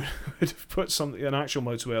earlier it would have put an actual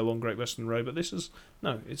motorway along Great Western Road, but this is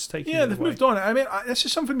it's taking. Yeah, they've moved on. I mean, this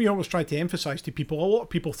is something we always try to emphasise to people. A lot of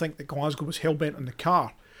people think that Glasgow was hell bent on the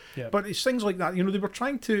car, but it's things like that. They were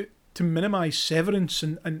trying to minimise severance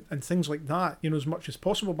and things like that, as much as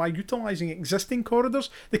possible by utilising existing corridors.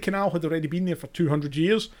 The canal had already been there for 200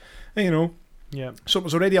 years, so it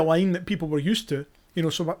was already a line that people were used to.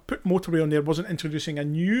 So put motorway on there wasn't introducing a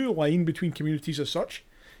new line between communities as such.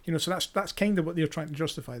 So that's kind of what they're trying to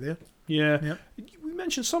justify there. Yeah. We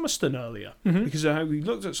mentioned Somerston earlier, because we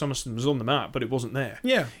looked at Somerston, it was on the map, but it wasn't there.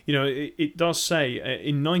 Yeah. It does say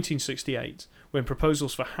in 1968, when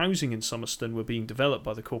proposals for housing in Somerston were being developed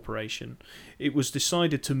by the corporation, it was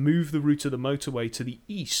decided to move the route of the motorway to the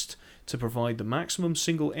east to provide the maximum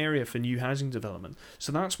single area for new housing development.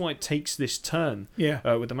 So that's why it takes this turn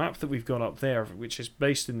with the map that we've got up there, which is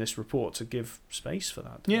based in this report, to give space for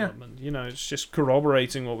that development. It's just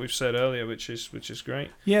corroborating what we've said earlier, which is great.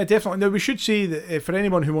 Yeah, definitely. Now, we should say that for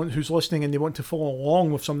anyone who's listening and they want to follow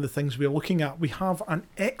along with some of the things we're looking at, we have an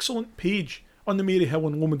excellent page on the Maryhill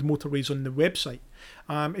and Lomond motorways on the website.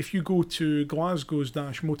 If you go to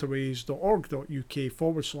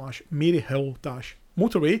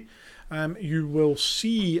glasgows-motorways.org.uk/Maryhill-motorway, you will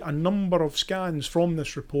see a number of scans from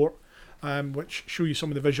this report, which show you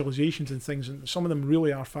some of the visualizations and things, and some of them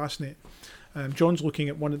really are fascinating. John's looking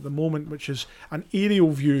at one at the moment, which is an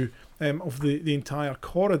aerial view of the entire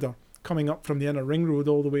corridor coming up from the Inner Ring Road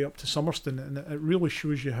all the way up to Somerston, and it really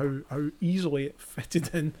shows you how easily it fitted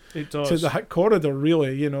in to the corridor,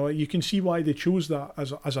 really. You can see why they chose that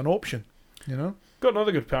as an option, Got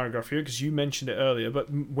another good paragraph here, because you mentioned it earlier, but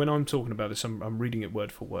when I'm talking about this, I'm reading it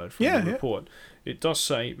word for word from the report. It does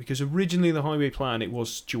say, because originally the highway plan, it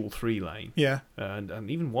was dual 3-lane. Yeah. And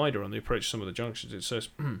even wider on the approach to some of the junctions. It says,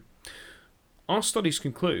 our studies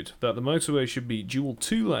conclude that the motorway should be dual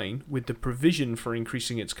 2-lane with the provision for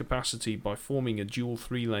increasing its capacity by forming a dual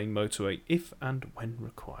 3-lane motorway if and when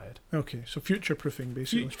required. Okay, so future-proofing,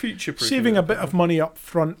 basically. Future-proofing. Saving a bit of money up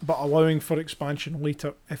front, but allowing for expansion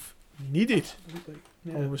later if needed.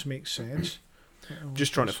 Always makes sense.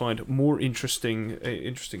 Just trying to find more interesting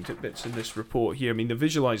tidbits in this report here. I mean, the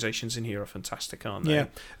visualizations in here are fantastic, aren't they? Yeah,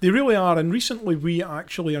 they really are. And recently we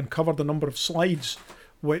actually uncovered a number of slides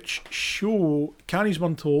which show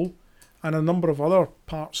Canningsburn Toll and a number of other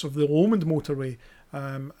parts of the Lomond motorway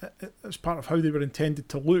as part of how they were intended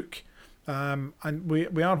to look. And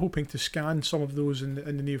we are hoping to scan some of those in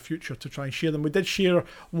the near future to try and share them. We did share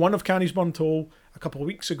one of Canningsburn Toll a couple of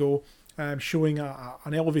weeks ago, showing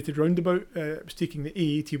an elevated roundabout. It was taking the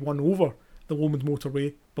A81 over the Lomond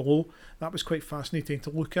motorway below. That was quite fascinating to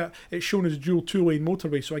look at. It's shown as a dual 2-lane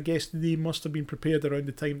motorway, so I guess they must have been prepared around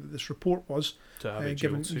the time that this report was, to have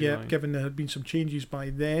given there had been some changes by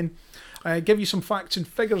then. Give you some facts and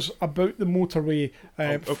figures about the motorway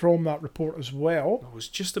from that report as well. I was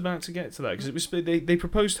just about to get to that, because they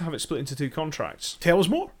proposed to have it split into 2 contracts. Tell us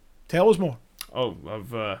more. Oh,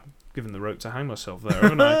 I've given the rope to hang myself there,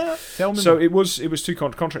 haven't I? Tell me. So it was 2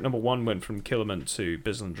 contract number 1 went from Killerman to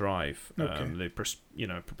Bisland Drive. Okay. They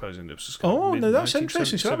proposing this was now that's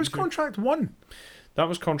interesting. So that was contract 1. That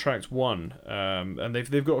was contract 1, and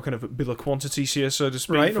they've got a kind of bill of quantities here, so to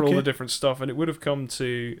speak, all the different stuff, and it would have come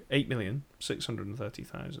to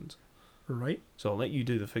 8,630,000. Right. So I'll let you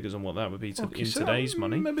do the figures on what that would be in so today's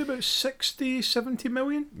money. Maybe about 60, 70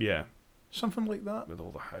 million? Yeah. Something like that. With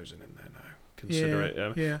all the housing in there now. Consider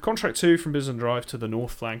it. Yeah. Contract 2 from Bisland Drive to the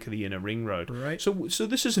north flank of the inner ring road. Right. So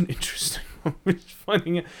this is an interesting one. We're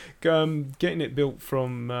finding it, getting it built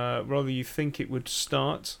from rather you think it would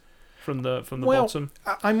start from the bottom.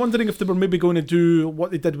 I'm wondering if they were maybe going to do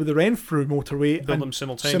what they did with the Renfrew motorway, build them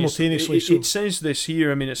simultaneously. So it says this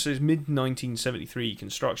here. I mean, it says mid 1973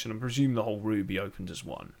 construction. I presume the whole route would be opened as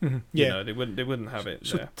one. Mm-hmm. You know, they wouldn't have it.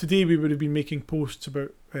 So there. Today we would have been making posts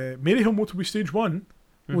about Maryhill Motorway Stage 1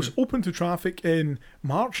 was open to traffic in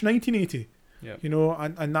March 1980. Yeah. You know,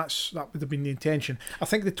 and that would have been the intention. I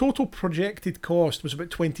think the total projected cost was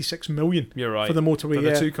about 26 million. You're right. For the motorway. For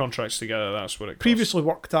the two contracts together, that's what it cost. Previously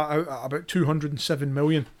worked that out at about 207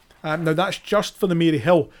 million. Now that's just for the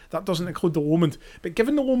Maryhill. That doesn't include the Lomond. But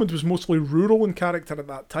given the Lomond was mostly rural in character at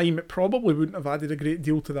that time, it probably wouldn't have added a great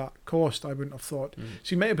deal to that cost, I wouldn't have thought.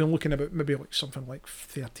 So you might have been looking about maybe like something like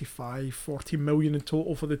 35, 40 million in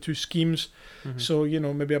total for the two schemes. So, you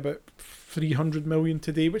know, maybe about 300 million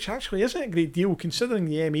today, which actually isn't a great deal considering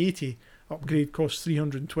the M80 upgrade costs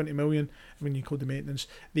 320 million when you include the maintenance.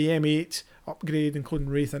 The M8 upgrade, including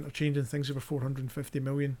Wraith interchange and things, over 450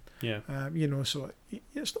 million. Yeah. You know, so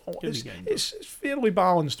it's fairly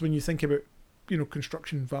balanced when you think about, you know,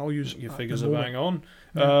 construction values. Your figures are bang on.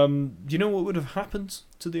 Yeah. Do you know what would have happened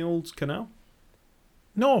to the old canal?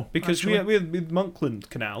 No, because we had with Monkland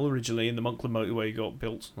Canal originally, and the Monkland motorway got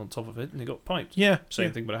built on top of it, and it got piped. Yeah,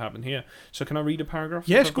 same thing would have happened here. So can I read a paragraph?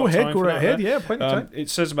 Yes, go ahead. Go right ahead. Yeah, plenty of time. It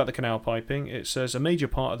says about the canal piping. It says a major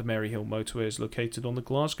part of the Maryhill motorway is located on the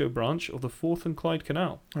Glasgow branch of the Forth and Clyde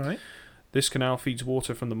Canal. All right. This canal feeds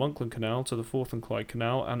water from the Monkland Canal to the Forth and Clyde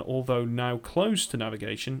Canal, and although now closed to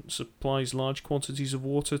navigation, supplies large quantities of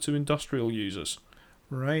water to industrial users.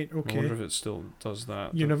 Right, okay. I wonder if it still does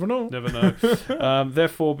that. You never know. Never know.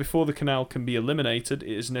 Therefore, before the canal can be eliminated,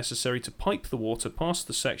 it is necessary to pipe the water past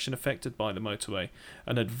the section affected by the motorway.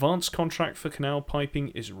 An advance contract for canal piping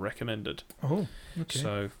is recommended. Oh, okay.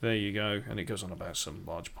 So there you go. And it goes on about some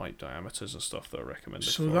large pipe diameters and stuff that are recommended.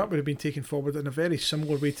 So that would have been taken forward in a very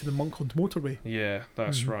similar way to the Monkland motorway. Yeah,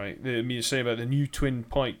 that's right. I mean, you say about the new twin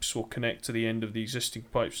pipes will connect to the end of the existing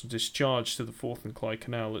pipes and discharge to the Forth and Clyde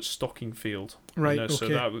Canal at Stockingfield. Right, okay. So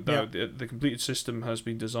the completed system has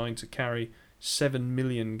been designed to carry 7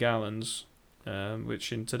 million gallons,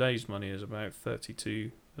 which in today's money is about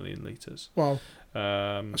 32 million litres. Wow.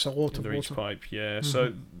 That's a lot of water. Each pipe, yeah.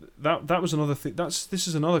 So that was another thing. This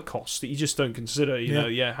is another cost that you just don't consider. You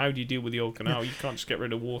know, how do you deal with the old canal? You can't just get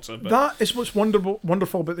rid of water. But that is what's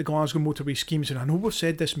wonderful about the Glasgow motorway schemes, and I know we've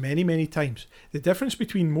said this many, many times. The difference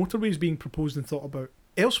between motorways being proposed and thought about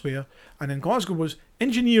elsewhere and in Glasgow was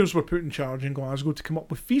engineers were put in charge in Glasgow to come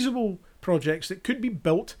up with feasible projects that could be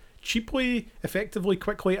built cheaply, effectively,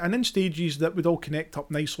 quickly, and in stages that would all connect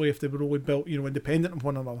up nicely if they were only built, you know, independent of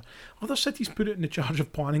one another. Other cities put it in the charge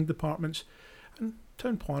of planning departments, and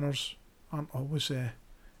town planners aren't always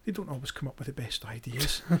they don't always come up with the best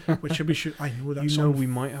ideas, which we should. I know that's unfair. We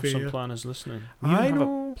might have some planners listening. I have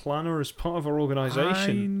know. A planner as part of our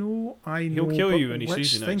organisation. I know. He'll kill you when he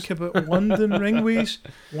sees you next. Let's think about London Ringways,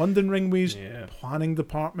 planning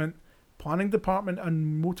department,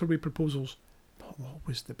 and motorway proposals. Not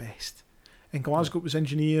always the best. In Glasgow, it was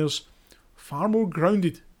engineers, far more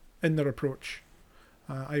grounded in their approach,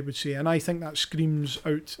 I would say, and I think that screams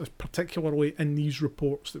out particularly in these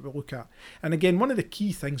reports that we look at. And again, one of the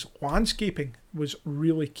key things, landscaping was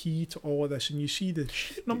really key to all of this, and you see the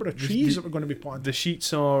number of trees that were going to be planted. The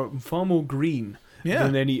sheets are far more green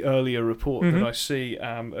than any earlier report that I see,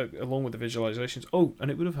 along with the visualizations. Oh,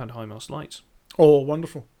 and it would have had high mast lights. Oh,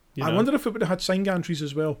 wonderful. You I wonder if it would have had sign gantries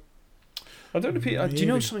as well. I don't know if do you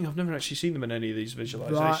know something? I've never actually seen them in any of these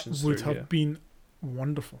visualizations. That would have been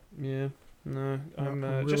wonderful. Yeah. No,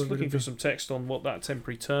 I'm just looking for some text on what that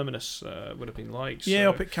temporary terminus would have been like. Yeah,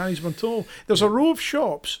 up at Canniesburn. There's a row of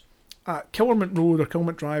shops at Killermont Road or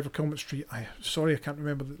Killermont Drive or Killermont Street. I can't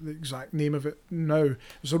remember the exact name of it now.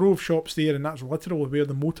 There's a row of shops there, and that's literally where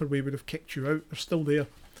the motorway would have kicked you out. They're still there.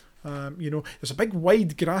 There's a big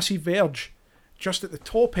wide grassy verge just at the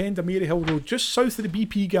top end of Maryhill Road, just south of the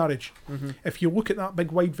BP garage. If you look at that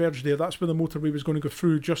big wide verge there, that's where the motorway was going to go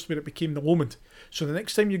through, just where it became the Lomond. So the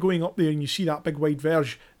next time you're going up there and you see that big wide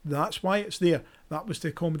verge, that's why it's there. That was to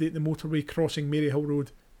accommodate the motorway crossing Maryhill Road,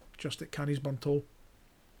 just at Canniesburn Toll.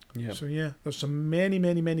 Yeah. So there's some many,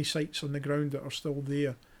 many, many sites on the ground that are still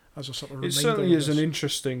there as a sort of reminder. It certainly is an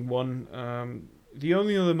interesting one. The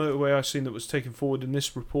only other motorway I've seen that was taken forward in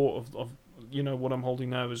this report of what I'm holding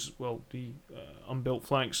now is, well, the unbuilt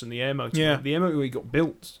flanks and the air motorway. Yeah. The air motorway got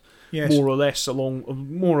built Yes. more or less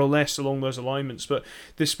along those alignments. But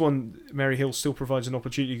this one, Maryhill, still provides an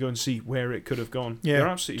opportunity to go and see where it could have gone. Yeah, You're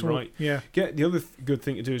absolutely right. Yeah. The other good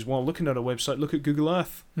thing to do is, while looking at a website, look at Google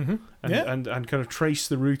Earth and kind of trace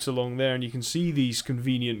the route along there, and you can see these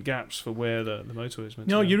convenient gaps for where the motorway is meant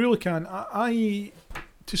to go. You really can. I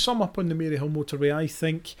to sum up on the Maryhill motorway, I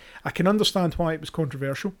think I can understand why it was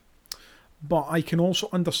controversial, but I can also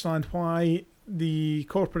understand why the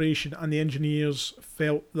corporation and the engineers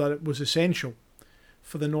felt that it was essential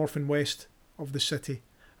for the north and west of the city.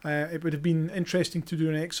 It would have been interesting to do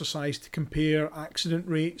an exercise to compare accident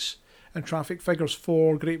rates and traffic figures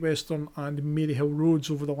for Great Western and Maryhill roads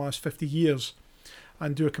over the last 50 years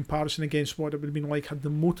and do a comparison against what it would have been like had the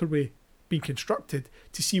motorway been constructed,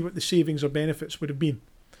 to see what the savings or benefits would have been.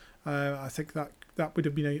 I think that would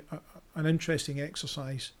have been an interesting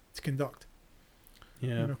exercise to conduct.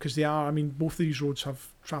 Yeah. Because they are, both of these roads have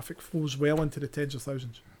traffic flows well into the tens of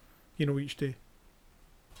thousands, each day.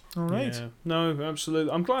 All right. Yeah. No,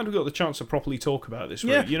 absolutely. I'm glad we got the chance to properly talk about this.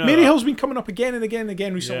 Yeah, Maryhill's been coming up again and again and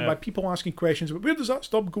again recently by people asking questions about where does that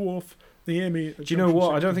stub go off the M8. Do you know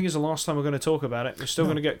what? I don't think it's the last time we're going to talk about it. We're still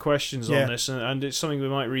going to get questions on this, and it's something we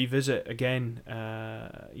might revisit again.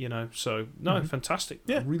 So fantastic.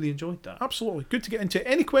 Yeah, I really enjoyed that. Absolutely, good to get into.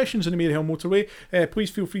 Any questions on the Maryhill motorway? Please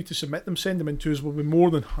feel free to submit them. Send them in to us. We'll be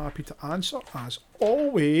more than happy to answer as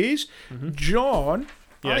always. John.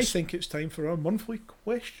 Yes. I think it's time for our monthly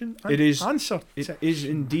question and answer. It is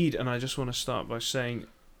indeed, and I just want to start by saying,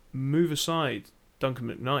 move aside, Duncan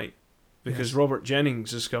McKnight, because Robert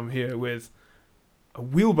Jennings has come here with a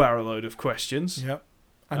wheelbarrow load of questions. Yep.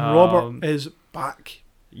 And Robert is back.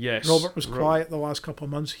 Yes. Robert was quiet the last couple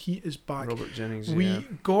of months. He is back. Robert Jennings, We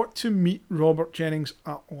got to meet Robert Jennings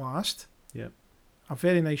at last. Yep. A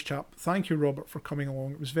very nice chap. Thank you, Robert, for coming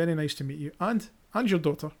along. It was very nice to meet you. And your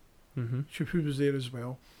daughter. Who was there as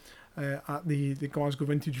well at the Glasgow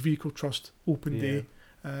Vintage Vehicle Trust Open Day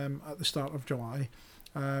at the start of July.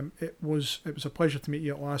 It was a pleasure to meet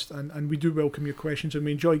you at last, and we do welcome your questions, and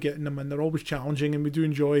we enjoy getting them, and they're always challenging, and we do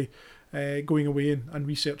enjoy going away and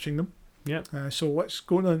researching them. Yeah. So let's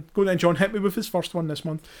go then. John, hit me with his first one this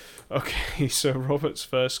month. Okay, so Robert's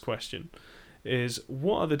first question is,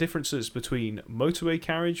 what are the differences between motorway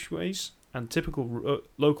carriageways and typical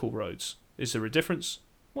local roads? Is there a difference?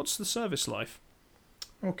 What's the service life?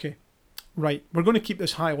 Okay. Right. We're going to keep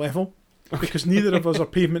this high level because neither of us are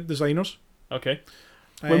pavement designers. Okay.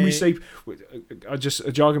 When we say, just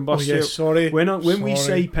a jargon bust here. Sorry. When we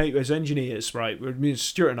say as engineers, right,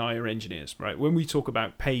 Stuart and I are engineers, right? When we talk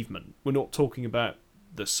about pavement, we're not talking about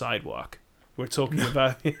the sidewalk. We're talking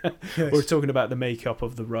about we're talking about the makeup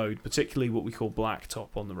of the road, particularly what we call blacktop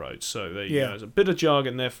on the road. So there you go. There's a bit of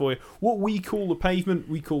jargon there for you. What we call the pavement,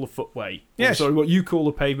 we call the footway. Yes. Sorry, what you call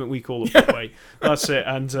the pavement, we call the footway. That's it.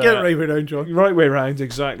 And get it right way around, John. Right way around,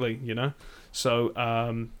 exactly. So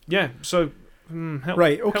help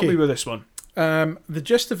me with this one. The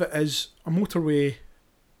gist of it is a motorway,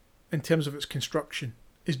 in terms of its construction,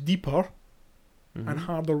 is deeper and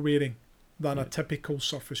harder wearing than a typical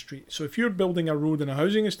surface street. So if you're building a road in a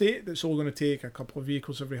housing estate that's all going to take a couple of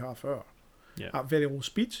vehicles every half hour at very low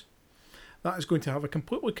speeds, that is going to have a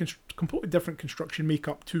completely different construction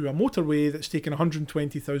makeup to a motorway that's taking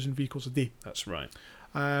 120,000 vehicles a day. That's right.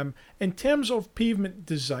 In terms of pavement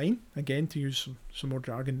design, again, to use some more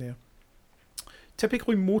jargon there,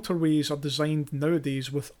 typically motorways are designed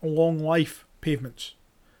nowadays with long life pavements,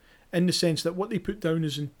 in the sense that what they put down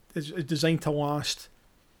is designed to last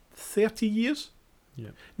 30 years. Yeah.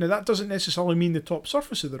 Now that doesn't necessarily mean the top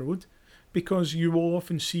surface of the road, because you will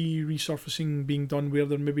often see resurfacing being done where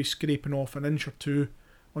they're maybe scraping off an inch or two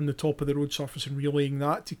on the top of the road surface and relaying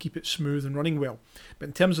that to keep it smooth and running well. But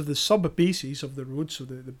in terms of the sub-bases of the road, so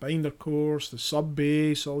the binder course, the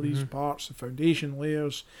sub-base, all these parts, the foundation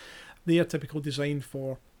layers, they are typically designed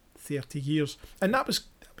for 30 years. And that was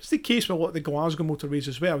the case with a lot of the Glasgow motorways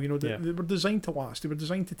as well. They were designed to last. They were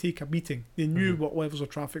designed to take a beating. They knew what levels of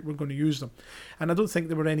traffic were going to use them. And I don't think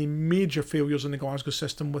there were any major failures in the Glasgow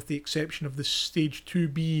system, with the exception of the Stage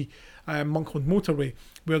 2B Monkland motorway,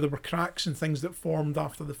 where there were cracks and things that formed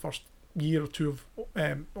after the first year or two of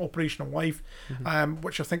operational life,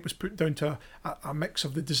 which I think was put down to a mix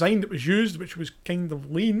of the design that was used, which was kind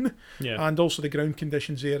of lean, and also the ground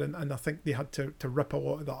conditions there, and I think they had to rip a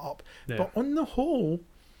lot of that up. But on the whole,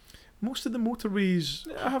 most of the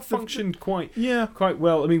motorways have functioned quite yeah.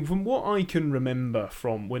 well. I mean, from what I can remember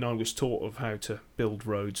from when I was taught of how to build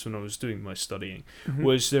roads when I was doing my studying,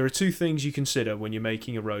 was there are two things you consider when you're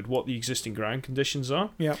making a road: what the existing ground conditions are,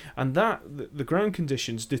 Yeah. and that the ground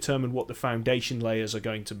conditions determine what the foundation layers are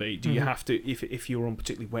going to be. Do you have to, if you're on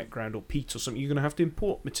particularly wet ground or peat or something, you're going to have to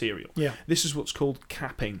import material. Yeah. This is what's called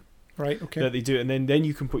capping. Right. Okay. That they do, and then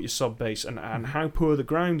you can put your sub base and how poor the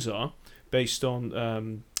grounds are based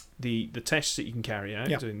on the tests that you can carry out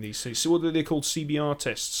doing these things. So what are they called? CBR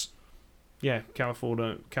tests. Yeah,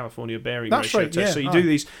 California bearing That's ratio right, test. yeah, So you do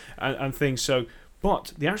these and things. So,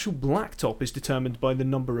 but the actual blacktop is determined by the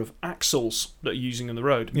number of axles that you're using on the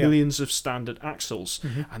road. Yeah. Millions of standard axles,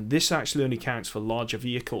 and this actually only counts for larger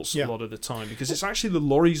vehicles a lot of the time because it's actually the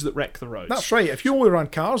lorries that wreck the roads. That's right. If you only ran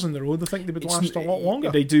cars on the road, I think they would last a lot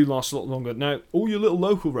longer. They do last a lot longer. Now, all your little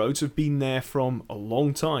local roads have been there from a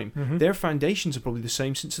long time. Their foundations are probably the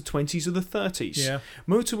same since the 20s or the 30s. Yeah.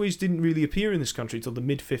 Motorways didn't really appear in this country until the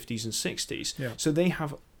mid-50s and 60s. Yeah. So they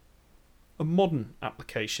have a modern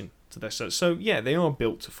application to this. So yeah, they are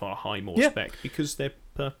built to far high more spec because they're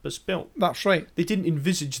purpose-built. That's right. They didn't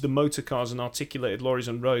envisage the motor cars and articulated lorries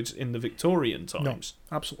on roads in the Victorian times.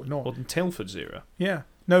 No, absolutely not. Or in Telford's era. Yeah.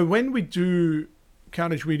 Now, when we do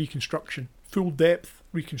carriageway reconstruction, full depth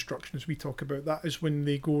reconstruction, as we talk about, that is when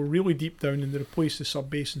they go really deep down and they replace the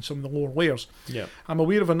sub-base and some of the lower layers. Yeah. I'm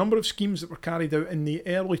aware of a number of schemes that were carried out in the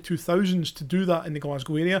early 2000s to do that in the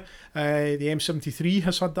Glasgow area. The M73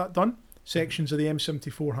 has had that done. Sections of the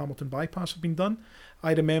M74 Hamilton bypass have been done.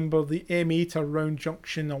 I remember the M8 around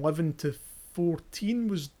junction 11 to 14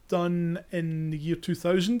 was done in the year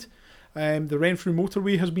 2000. The Renfrew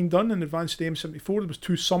motorway has been done in advance of the M74. There was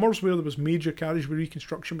 2 summers where there was major carriageway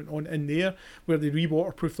reconstruction went on in there, where they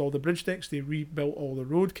re-waterproofed all the bridge decks, they rebuilt all the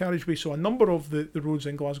road carriageway. So a number of the roads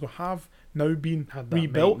in Glasgow have now been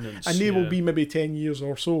rebuilt, and they will be maybe 10 years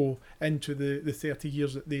or so into the 30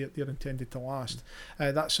 years that they're intended to last.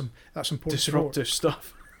 That's important. Disruptive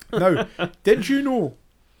stuff. Now, did you know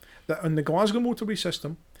that on the Glasgow motorway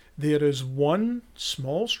system there is one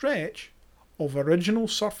small stretch of original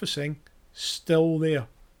surfacing still there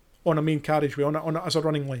on a main carriageway, on it as a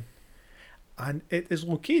running line, and it is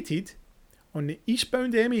located on the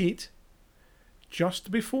eastbound M8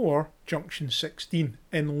 just before junction 16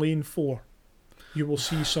 in lane 4. You will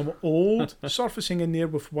see some old surfacing in there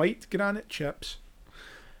with white granite chips.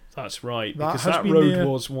 That's right, That because has that been road there.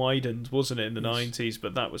 was widened, wasn't it, in the 90s,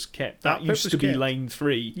 but that was kept. That That bit used was to be kept. lane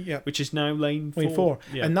 3, Yeah. which is now lane 4. Lane 4.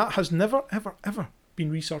 Yeah. And that has never, ever, ever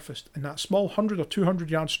been resurfaced. And that small 100 or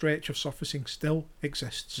 200 yard stretch of surfacing still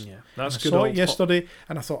exists. Yeah, that's And good I saw old it yesterday,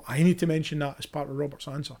 and I thought, I need to mention that as part of Robert's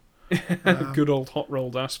answer. good old hot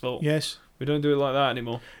rolled asphalt. Yes. We don't do it like that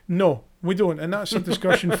anymore. No, we don't. And that's a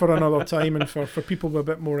discussion for another time, and for people with a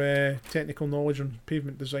bit more technical knowledge on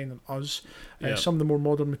pavement design than us. Yeah. Some of the more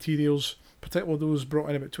modern materials, particularly those brought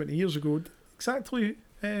in about 20 years ago, exactly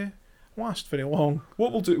last very long.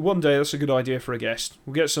 What we'll do one day, that's a good idea for a guest.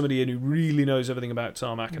 We'll get somebody in who really knows everything about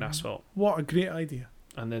tarmac and asphalt, What a great idea.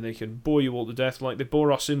 and then they can bore you all to death like they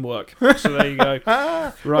bore us in work. So there you go.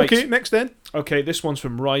 Right. Okay, next then. Okay, this one's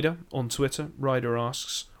from Ryder on Twitter. Ryder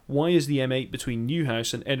asks, why is the M8 between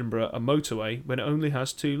Newhouse and Edinburgh a motorway when it only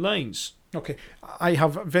has 2 lanes? Okay, I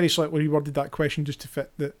have very slightly reworded that question just to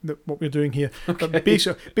fit what we're doing here. But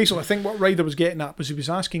basically, I think what Ryder was getting at was he was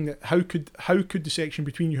asking that how could the section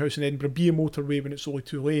between Newhouse and Edinburgh be a motorway when it's only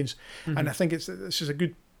 2 lanes? And I think this is a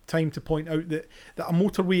good time to point out that a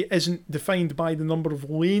motorway isn't defined by the number of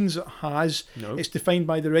lanes it has. No. It's defined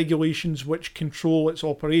by the regulations which control its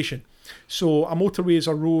operation. So a motorway is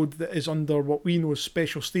a road that is under what we know as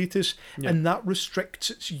special status, and that restricts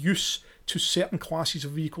its use to certain classes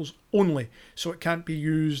of vehicles only. So it can't be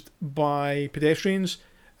used by pedestrians,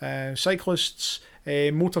 cyclists,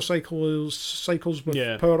 cycles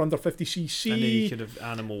with power under 50cc, and then you could have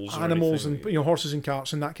animals and horses and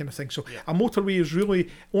carts and that kind of thing. So a motorway is really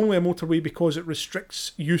only a motorway because it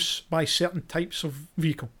restricts use by certain types of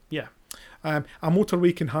vehicle. Yeah. A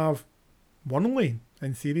motorway can have 1 lane.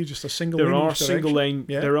 In theory, just a single lane. There are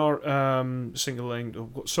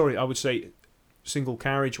single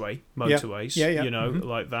carriageway motorways,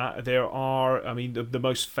 like that. There are, I mean, the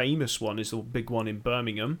most famous one is the big one in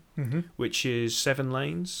Birmingham, which is 7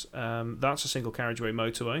 lanes. That's a single carriageway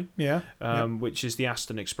motorway, which is the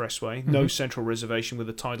Aston Expressway. No central reservation with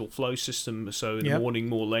a tidal flow system, so in the morning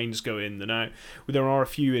more lanes go in than out. There are a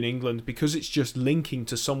few in England, because it's just linking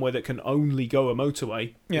to somewhere that can only go a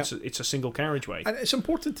motorway. It's a single carriageway. And it's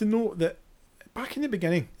important to note that back in the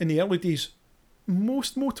beginning, in the early days,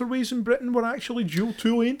 most motorways in Britain were actually dual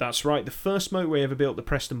 2 lane. That's right. The first motorway ever built, the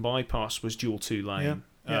Preston Bypass, was dual 2 lane.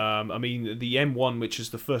 Yeah. I mean, the M1, which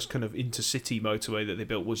is the first kind of intercity motorway that they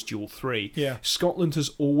built, was Dual 3. Yeah. Scotland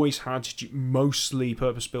has always had mostly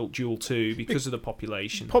purpose-built Dual 2 because of the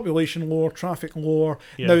population. Population lower, traffic lower.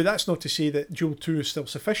 Yeah. Now, that's not to say that Dual 2 is still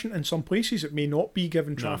sufficient in some places. It may not be,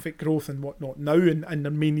 given traffic growth and whatnot now, and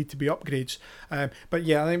there may need to be upgrades. But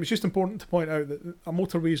yeah, I think it was just important to point out that a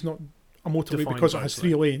motorway is not a motorway Defined because it has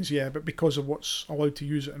mostly. 3 lanes, but because of what's allowed to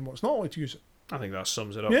use it and what's not allowed to use it. I think that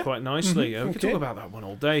sums it up quite nicely. We could talk about that one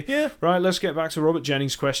all day. Yeah. Right, let's get back to Robert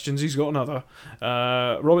Jennings' questions. He's got another.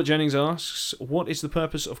 Robert Jennings asks, what is the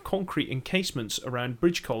purpose of concrete encasements around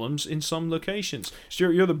bridge columns in some locations?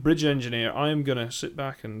 Stuart, you're the bridge engineer. I am going to sit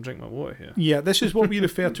back and drink my water here. Yeah, this is what we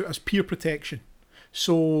refer to as pier protection.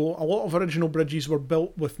 So a lot of original bridges were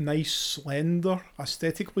built with nice, slender,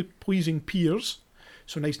 aesthetically pleasing piers.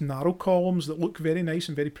 So nice narrow columns that look very nice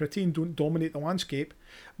and very pretty and don't dominate the landscape.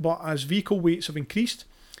 But as vehicle weights have increased,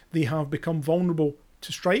 they have become vulnerable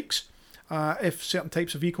to strikes. If certain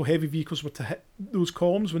types of vehicle, heavy vehicles, were to hit those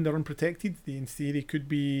columns when they're unprotected, they in theory could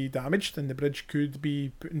be damaged and the bridge could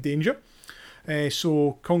be put in danger.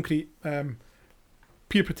 So concrete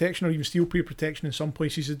pier protection, or even steel pier protection in some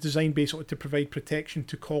places, is designed basically to provide protection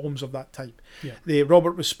to columns of that type. Yeah.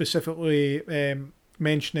 Robert was specifically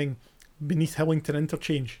mentioning beneath Hillington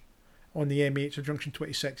Interchange on the M8, so Junction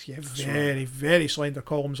 26. You have very slender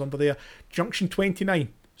columns under there. Junction 29,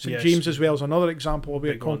 St James as well, is another example of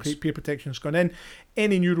where concrete pier protection has gone in.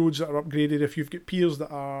 Any new roads that are upgraded, if you've got piers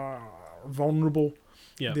that are vulnerable,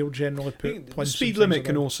 they'll generally put the speed limit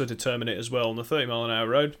can also determine it as well. On the 30-mile-an-hour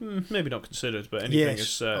road, maybe not considered, but anything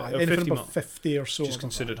is anything above 50 or so is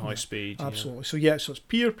considered high speed. Absolutely. So so it's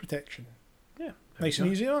pier protection. Yeah, nice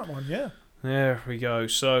and easy, that one. Yeah. There we go.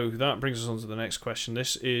 So that brings us on to the next question.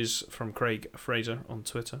 This is from Craig Fraser on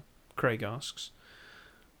Twitter. Craig asks,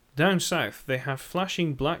 down south they have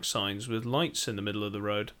flashing black signs with lights in the middle of the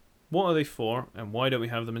road. What are they for, and why don't we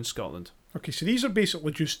have them in Scotland? Okay, so these are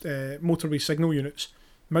basically just motorway signal units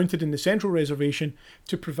mounted in the central reservation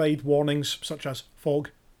to provide warnings such as fog,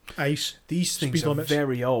 ice. These things speed are limits.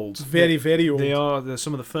 very old. Very old. They are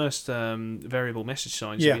some of the first variable message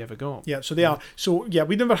signs we ever got. Yeah, so they are. So yeah,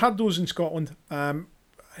 we never had those in Scotland.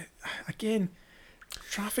 Again,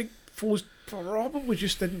 traffic flows probably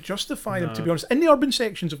just didn't justify them, to be honest. In the urban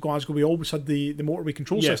sections of Glasgow, we always had the motorway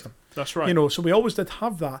control system. That's right. So we always did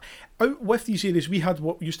have that. Out with these areas, we had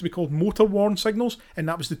what used to be called motor warn signals, and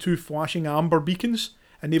that was the 2 flashing amber beacons,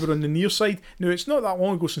 and they were on the near side. Now, it's not that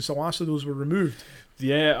long ago since the last of those were removed.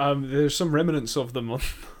 Yeah, there's some remnants of them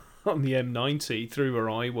on the M90 through where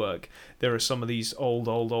I work. There are some of these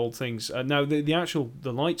old things. Now the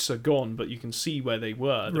lights are gone, but you can see where they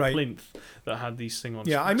were. The plinth that had these things on.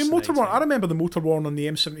 Yeah, I mean motor warn. I remember the motor warn on the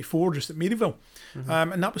M74 just at Maryville,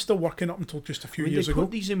 and that was still working up until just a few years ago. They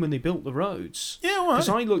put these in when they built the roads. Yeah, well, because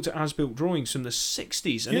I looked at as-built drawings from the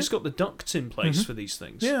 60s, and it's got the ducts in place for these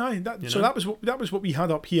things. Yeah, so that was what we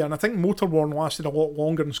had up here, and I think motor warn lasted a lot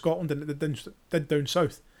longer in Scotland than it did down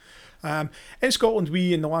south. In Scotland,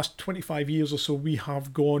 we, in the last 25 years or so, we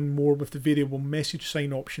have gone more with the variable message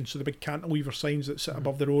sign option. So the big cantilever signs that sit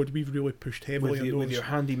above the road, we've really pushed heavily on those. With your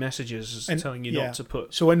handy messages telling you not to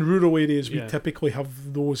put... So in rural areas, we typically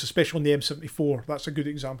have those, especially on the M74. That's a good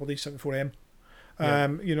example, the M74M.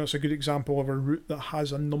 It's a good example of a route that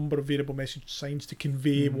has a number of variable message signs to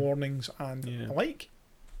convey warnings and the like.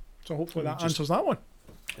 So hopefully that answers that one.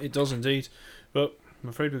 It does indeed. But I'm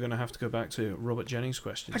afraid we're going to have to go back to Robert Jennings'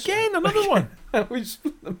 questions. Again, another one. We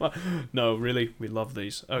split them up. No, really, we love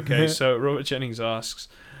these. Okay, so Robert Jennings asks,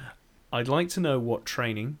 I'd like to know what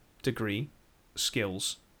training, degree,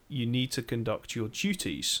 skills you need to conduct your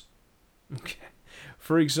duties. Okay.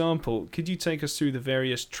 For example, could you take us through the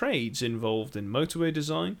various trades involved in motorway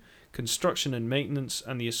design, construction and maintenance,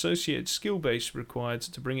 and the associated skill base required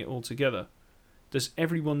to bring it all together? Does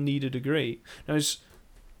everyone need a degree? Now, is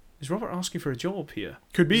Robert asking for a job here?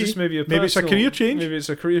 Could be. Maybe it's a career change. Maybe it's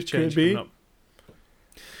a career change. Could be.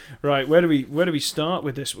 Right, where do we start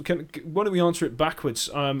with this? Why don't we answer it backwards?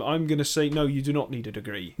 I'm going to say no. You do not need a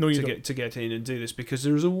degree to get in and do this, because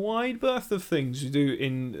there is a wide berth of things you do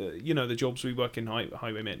in the jobs we work in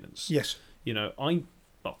highway maintenance. Yes.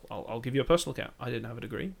 I'll give you a personal account. I didn't have a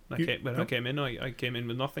degree. I came in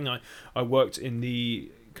with nothing. I worked in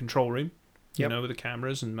the control room. With the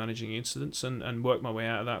cameras and managing incidents, and work my way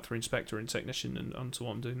out of that through inspector and technician and onto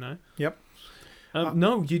what I'm doing now. Yep.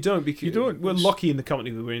 No, you don't. Because you don't. We're lucky in the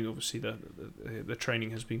company that we're in. Obviously, the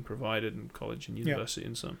training has been provided in college and university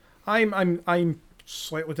and so. I'm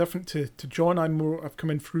slightly different to John. I've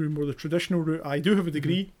come in through more the traditional route. I do have a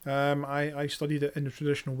degree. I studied it in the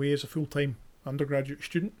traditional way as a full-time undergraduate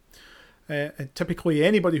student. And typically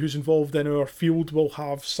anybody who's involved in our field will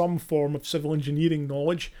have some form of civil engineering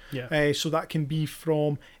knowledge. Yeah. So that can be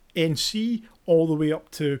from NC all the way up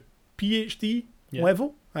to PhD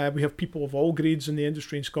level. We have people of all grades in the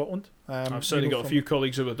industry in Scotland. I've certainly got a few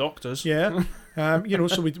colleagues who are doctors. Yeah.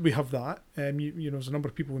 So we have that. There's a number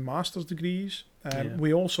of people with master's degrees.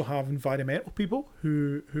 We also have environmental people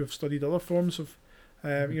who have studied other forms of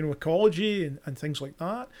ecology and things like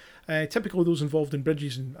that. Typically those involved in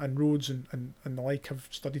bridges and roads and the like have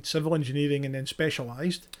studied civil engineering and then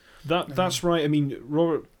specialised. That's right. I mean,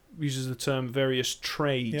 Robert uses the term various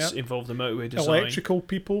trades involved in motorway design. Electrical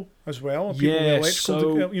people as well. People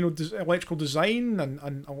with electrical design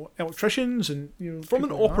and electricians and from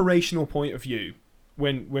an operational point of view,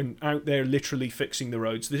 when out there literally fixing the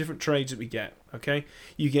roads, the different trades that we get. Okay,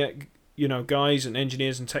 you get guys and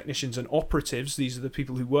engineers and technicians and operatives. These are the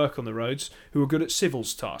people who work on the roads who are good at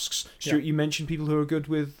civils tasks. Stuart, you mentioned people who are good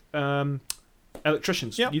with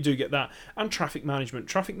electricians. Yep. You do get that. And traffic management.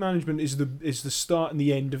 Traffic management is the start and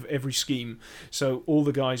the end of every scheme. So all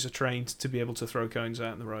the guys are trained to be able to throw cones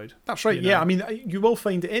out in the road. That's right. Yeah, I mean, you will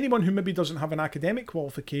find that anyone who maybe doesn't have an academic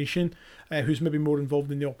qualification, who's maybe more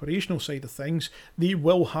involved in the operational side of things, they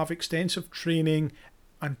will have extensive training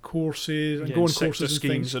and courses and go on courses and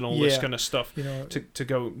schemes things and all this kind of stuff to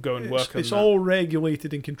go and work on. It's all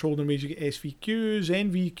regulated and controlled in ways. You get SVQs,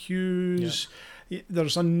 NVQs.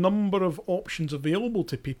 There's a number of options available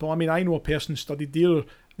to people. I mean, I know a person studied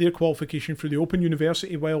their qualification through the Open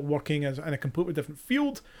University while working in a completely different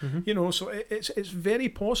field. So it's very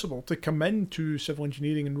possible to come into civil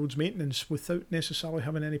engineering and roads maintenance without necessarily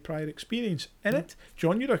having any prior experience in it.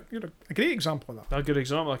 John, you're a great example of that. A good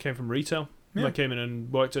example. I came from retail. Yeah. I came in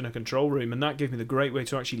and worked in a control room, and that gave me the great way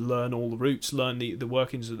to actually learn all the routes, learn the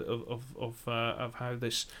workings of how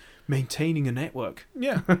this maintaining a network.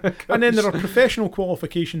 Yeah, and then there are professional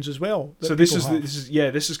qualifications as well. So this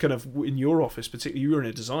is kind of in your office, particularly you're in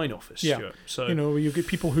a design office. Yeah. Stuart, so you get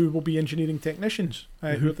people who will be engineering technicians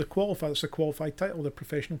who are the qualified. It's a qualified title, the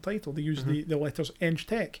professional title. They use the letters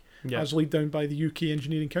EngTech as laid down by the UK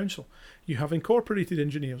Engineering Council. You have incorporated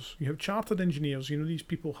engineers. You have chartered engineers. These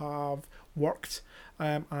people have worked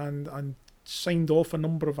and signed off a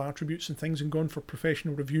number of attributes and things and gone for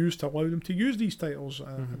professional reviews to allow them to use these titles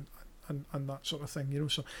and that sort of thing.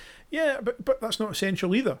 So but that's not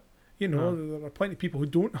essential either. There are plenty of people who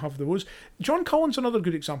don't have those. John Cullen's another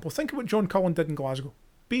good example. Think of what John Cullen did in Glasgow.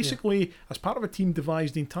 Basically, as part of a team,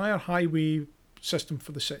 devised the entire highway system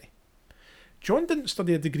for the city. John didn't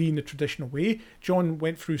study a degree in the traditional way. John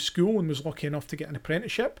went through school and was lucky enough to get an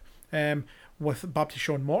apprenticeship with Baptist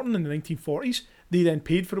Sean Morton in the 1940s. They then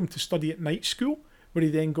paid for him to study at night school, where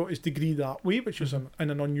he then got his degree that way, which was in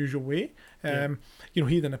an unusual way. He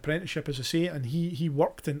had an apprenticeship, as I say, and he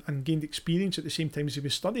worked and gained experience at the same time as he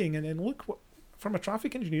was studying. And then look what, from a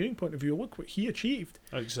traffic engineering point of view, look what he achieved.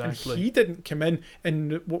 Exactly. And he didn't come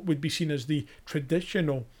in what would be seen as the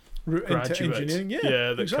traditional route into engineering.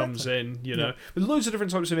 That comes in, But loads of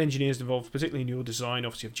different types of engineers involved, particularly in your design.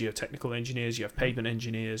 Obviously, you have geotechnical engineers, you have pavement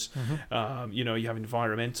engineers, you have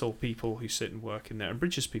environmental people who sit and work in there, and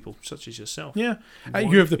bridges people such as yourself. Yeah,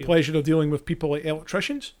 you have the pleasure of dealing with people like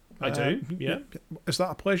electricians. I do. Yeah, is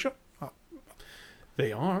that a pleasure?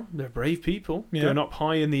 They are. They're brave people. Going up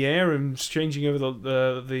high in the air and changing over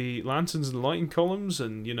the lanterns and lighting columns,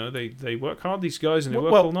 and they work hard. These guys, and they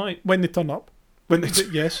work all night when they turn up.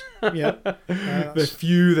 Yes, yeah. They're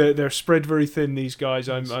few. They're spread very thin. These guys.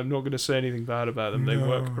 I'm not going to say anything bad about them. They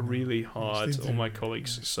work really hard. All my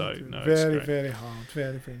colleagues. So very very hard.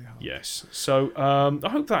 Very very hard. Yes. So I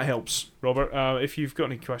hope that helps, Robert. If you've got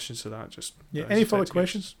any questions to that, just any further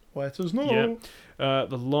questions, let us know. Yeah.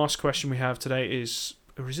 The last question we have today is.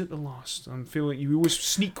 Or is it the last? I'm feeling you always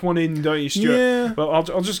sneak one in, don't you, Stuart? Yeah. But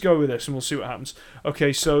I'll just go with this and we'll see what happens.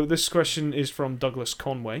 Okay, so this question is from Douglas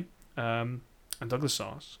Conway. And Douglas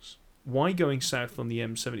asks, why going south on the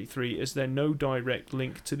M73? Is there no direct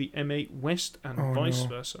link to the M8 West and vice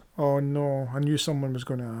versa? Oh no, I knew someone was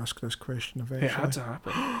going to ask this question eventually. It had to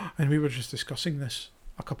happen. And we were just discussing this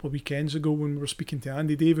a couple of weekends ago when we were speaking to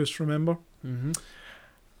Andy Davis, remember? Mm-hmm.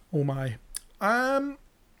 Oh my.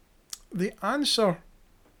 The answer...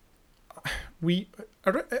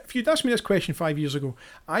 if you'd asked me this question 5 years ago,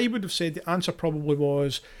 I would have said the answer probably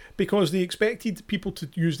was because they expected people to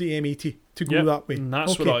use the M80 to go that way. And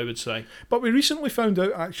that's what I would say. But we recently found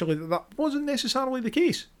out actually that wasn't necessarily the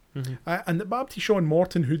case. And that Baptist Sean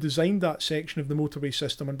Morton, who designed that section of the motorway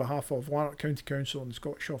system on behalf of Lanark County Council and the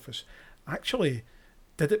Scottish Office, actually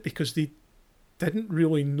did it because they didn't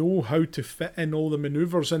really know how to fit in all the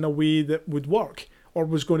manoeuvres in a way that would work or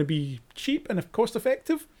was going to be cheap and cost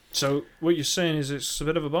effective. So what you're saying is it's a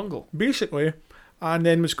bit of a bungle. Basically. And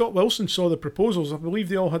then when Scott Wilson saw the proposals, I believe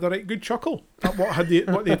they all had a right good chuckle at what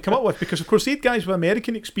they had come up with, because of course they had guys with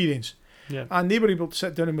American experience. Yeah. And they were able to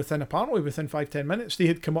sit down and within 5-10 minutes, they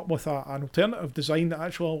had come up with an alternative design that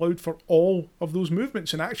actually allowed for all of those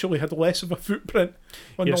movements and actually had less of a footprint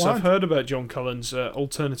on the land. I've heard about John Cullen's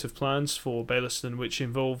alternative plans for Baillieston, which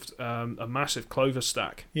involved a massive clover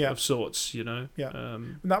stack of sorts, you know. Yeah.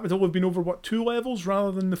 And that would all have been over, 2 levels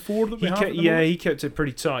rather than the 4 that we have? He kept it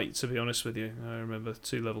pretty tight, to be honest with you. I remember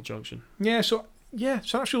 2-level junction. So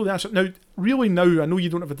that's really the answer. Now, I know you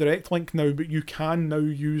don't have a direct link now, but you can now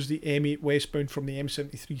use the M8 westbound from the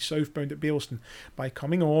M73 southbound at Baillieston by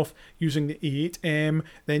coming off, using the A8M,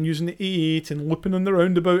 then using the A8 and looping on the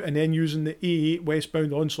roundabout, and then using the A8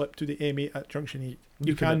 westbound on slip to the M8 at junction 8.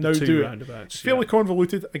 You can now do it. It's fairly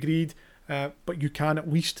convoluted, agreed, but you can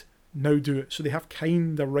at least now do it. So they have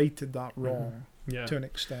kind of righted that wrong. Yeah. To an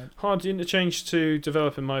extent. Hard interchange to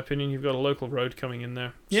develop, in my opinion. You've got a local road coming in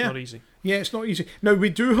there. It's not easy. Yeah, it's not easy. Now, we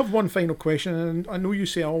do have one final question, and I know you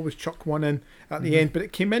say I always chuck one in at the end, but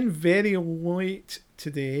it came in very late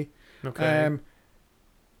today. Okay.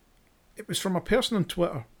 It was from a person on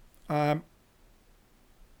Twitter. I'm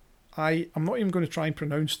not even going to try and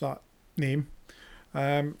pronounce that name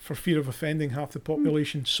for fear of offending half the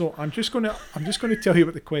population. So I'm just going to tell you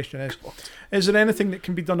what the question is. Is there anything that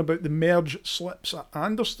can be done about the merge slips at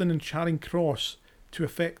Anderston and Charing Cross to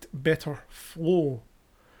affect better flow?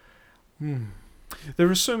 There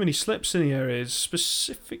are so many slips in the areas.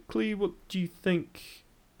 Specifically, what do you think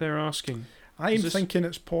they're asking? I'm thinking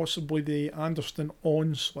it's possibly the Anderston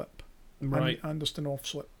on slip, right? And the Anderston off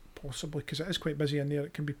slip, possibly, because it is quite busy in there.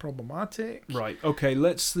 It can be problematic. Right. Okay.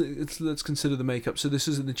 Let's consider the makeup. So this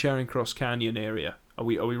is in the Charing Cross Canyon area. Are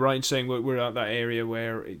we right in saying we're at that area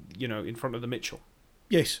where, you know, in front of the Mitchell?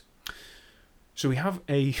 Yes. So we have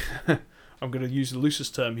a. I'm going to use the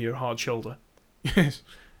loosest term here. Hard shoulder. Yes.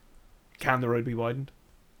 Can the road be widened?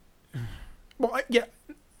 Well,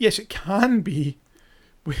 yes, it can be.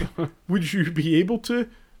 Would you be able to?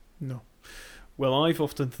 No. Well, I've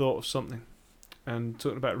often thought of something, and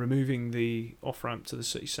talking about removing the off-ramp to the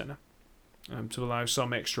city centre, to allow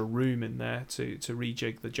some extra room in there to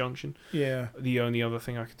rejig the junction. Yeah. The only other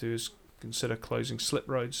thing I could do is consider closing slip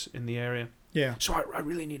roads in the area. Yeah. So I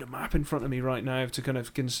really need a map in front of me right now to kind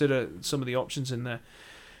of consider some of the options in there.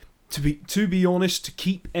 To be honest, to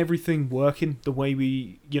keep everything working the way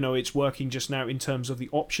it's working just now in terms of the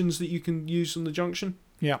options that you can use on the junction.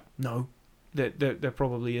 Yeah. No, there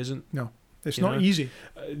probably isn't. No, it's not easy.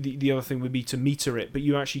 The other thing would be to meter it, but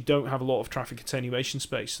you actually don't have a lot of traffic attenuation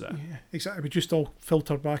space there. Yeah, exactly. We just all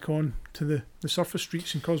filter back on to the surface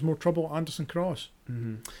streets and cause more trouble at Anderson Cross,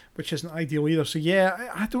 which isn't ideal either. So yeah,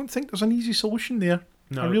 I don't think there's an easy solution there.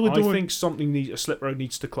 No, I really don't. I think a slip road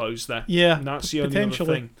needs to close there. Yeah, and that's the only other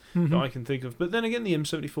thing that I can think of. But then again, the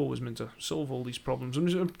M74 was meant to solve all these problems.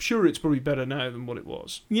 I'm sure it's probably better now than what it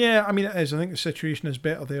was. Yeah, I mean it is. I think the situation is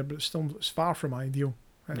better there, but it's far from ideal.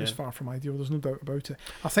 It's far from ideal. There's no doubt about it.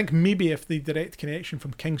 I think maybe if the direct connection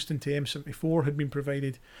from Kingston to M74 had been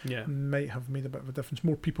provided, might have made a bit of a difference.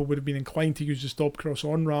 More people would have been inclined to use the stop cross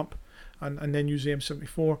on ramp and then use the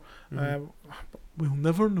M74. We'll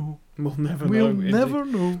never know. We'll never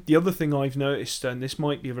know. The other thing I've noticed, and this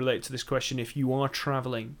might be related to this question, if you are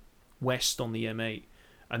travelling west on the M8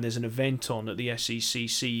 and there's an event on at the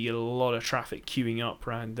SECC, you get a lot of traffic queuing up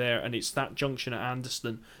around there, and it's that junction at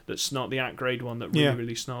Anderston that's not the at-grade one that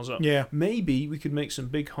really snarls up. Yeah. Maybe we could make some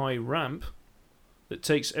big high ramp that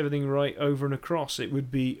takes everything right over and across. It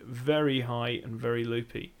would be very high and very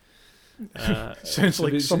loopy. Sounds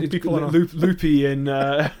like some people are loopy in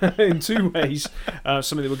two ways.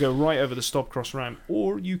 Something that would go right over the stop cross ramp,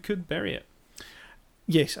 or you could bury it.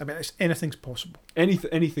 Yes, I mean anything's possible.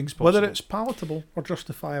 Anything's possible. Whether it's palatable or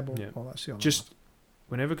justifiable. Yeah. Well, that's the other just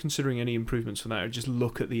whenever considering any improvements for that, just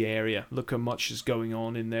look at the area. Look how much is going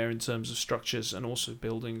on in there in terms of structures and also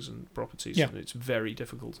buildings and properties. Yeah. It's very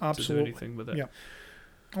difficult to do anything with it. Yeah.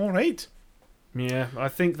 All right. Yeah, I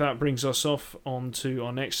think that brings us off onto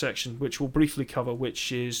our next section, which we'll briefly cover,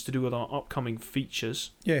 which is to do with our upcoming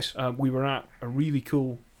features. Yes. We were at a really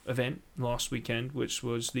cool event last weekend, which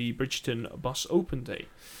was the Bridgeton Bus Open Day.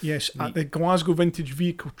 Yes, at the Glasgow Vintage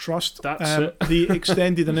Vehicle Trust. That's it. They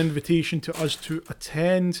extended an invitation to us to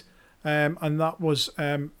attend, and it was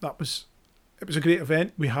a great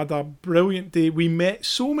event. We had a brilliant day. We met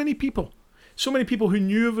so many people who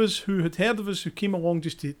knew of us, who had heard of us, who came along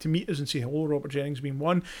just to meet us and say hello. Robert Jennings being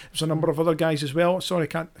one. There's a number of other guys as well. Sorry,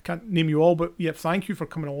 I can't name you all, but yeah, thank you for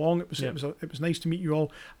coming along. It was nice to meet you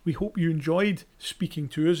all. We hope you enjoyed speaking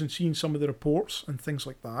to us and seeing some of the reports and things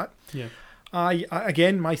like that. Yeah.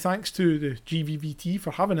 Again, my thanks to the GVVT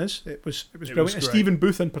for having us. It was brilliant. Was and great. Stephen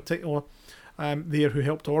Booth in particular, there, who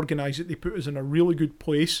helped organise it. They put us in a really good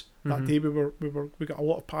place that day. We got a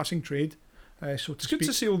lot of passing trade. So it's good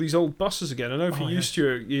to see all these old buses again. I know for you,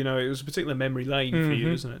 Stuart, it was a particular memory lane for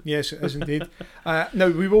you, isn't it? Yes, it is indeed. Now,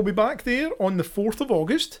 we will be back there on the 4th of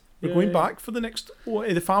August. We're going back for the next,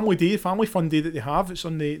 the family day, family fun day that they have. It's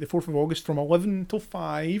on the 4th of August from 11 till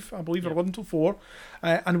 5, I believe, or 11 till 4.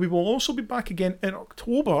 And we will also be back again in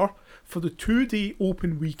October for the 2-day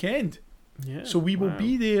open weekend. Yeah, so we will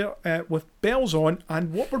be there with bells on,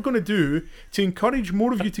 and what we're going to do to encourage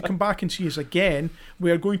more of you to come back and see us again, we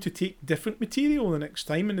are going to take different material the next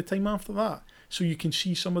time and the time after that, so you can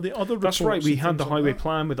see some of the other reports. That's right, we had the highway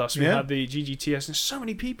plan with us, we Yeah. had the GGTS, and so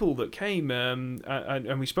many people that came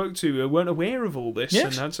and we spoke to weren't aware of all this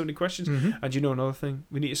and had so many questions. And another thing,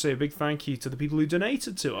 we need to say a big thank you to the people who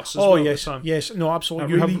donated to us as well at the time. Yes, no,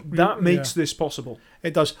 absolutely. That makes this possible.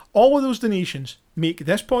 It does. All of those donations make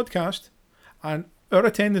this podcast and our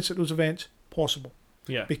attendance at those events possible.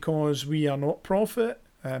 Yeah. Because we are not profit,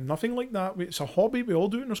 nothing like that. It's a hobby. We all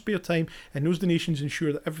do it in our spare time, and those donations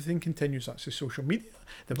ensure that everything continues. That's the social media,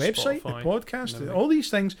 the website, Spotify, the podcast, all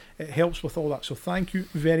these things. It helps with all that. So thank you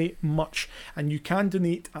very much. And you can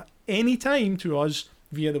donate at any time to us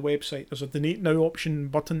via the website. There's a donate now option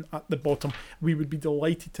button at the bottom. We would be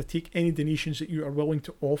delighted to take any donations that you are willing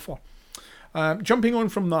to offer. Jumping on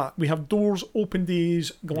from that, we have Doors Open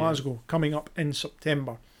Days Glasgow coming up in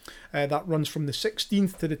September. That runs from the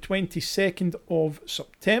 16th to the 22nd of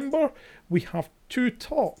September. We have 2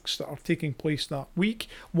 talks that are taking place that week.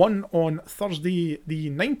 One on Thursday the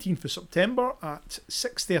 19th of September at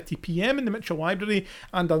 6:30 p.m. in the Mitchell Library,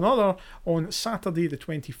 and another on Saturday the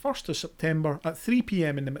 21st of September at 3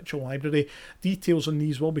 p.m. in the Mitchell Library. Details on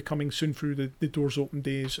these will be coming soon through the Doors Open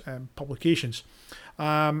Days publications.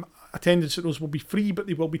 Attendance at those will be free, but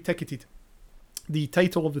they will be ticketed. The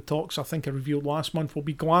title of the talks, I think I revealed last month, will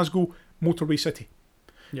be Glasgow Motorway City.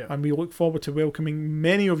 Yeah. And we look forward to welcoming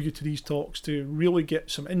many of you to these talks to really get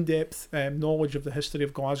some in-depth knowledge of the history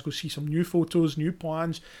of Glasgow, see some new photos, new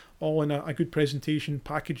plans, all in a good presentation,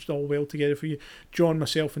 packaged all well together for you. John,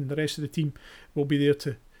 myself and the rest of the team will be there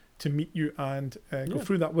to meet you and go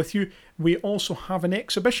through that with you. We also have an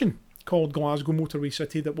exhibition called Glasgow Motorway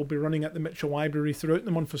City that will be running at the Mitchell Library throughout the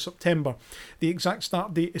month of September. The exact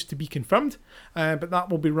start date is to be confirmed, but that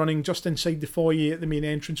will be running just inside the foyer at the main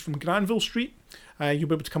entrance from Granville Street. You'll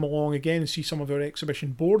be able to come along again and see some of our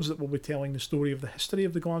exhibition boards that will be telling the story of the history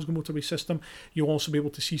of the Glasgow motorway system. You'll also be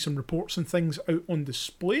able to see some reports and things out on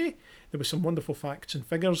display. There were some wonderful facts and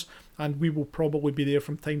figures, and we will probably be there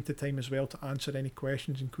from time to time as well to answer any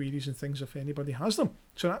questions and queries and things if anybody has them.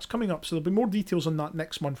 So that's coming up. So there'll be more details on that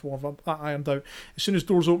next month. We'll have that ironed out. As soon as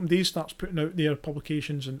Doors Open Days starts putting out their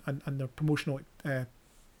publications and their promotional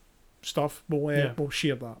stuff, we'll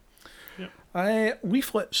share that. Yeah.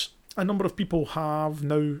 Leaflets. A number of people have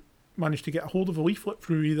now managed to get a hold of a leaflet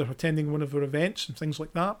through either attending one of our events and things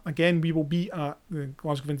like that. Again, we will be at the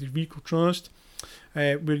Glasgow Vintage Vehicle Trust,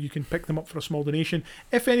 where you can pick them up for a small donation.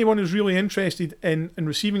 If anyone is really interested in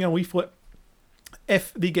receiving a leaflet,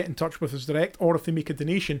 if they get in touch with us direct, or if they make a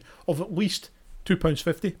donation of at least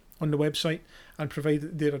 £2.50 on the website and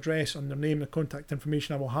provide their address and their name and contact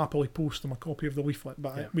information, I will happily post them a copy of the leaflet.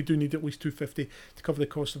 But we do need at least £2.50 to cover the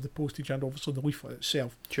cost of the postage and obviously the leaflet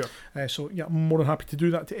itself. Sure. So I'm more than happy to do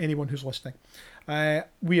that to anyone who's listening.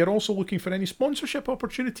 We are also looking for any sponsorship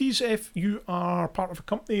opportunities. If you are part of a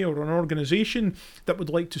company or an organisation that would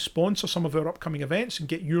like to sponsor some of our upcoming events and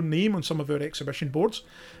get your name on some of our exhibition boards,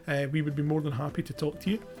 we would be more than happy to talk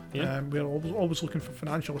to you. Yeah. We're always looking for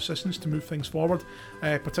financial assistance to move things forward,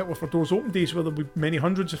 particularly for Doors Open Days, where there'll be many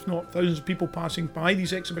hundreds, if not thousands of people passing by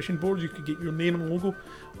these exhibition boards. You could get your name and logo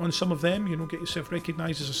on some of them, get yourself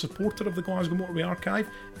recognised as a supporter of the Glasgow Motorway Archive.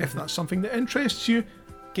 If that's something that interests you,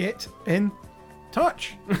 get in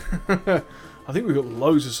touch. I think we've got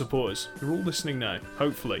loads of supporters. They're all listening now,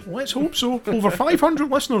 hopefully. Let's hope so. Over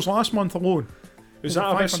 500 listeners last month alone. Was that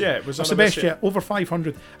our best yet? That's the best yet. Over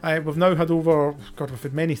 500. We've now had we've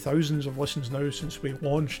had many thousands of listens now since we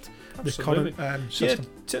launched the current system.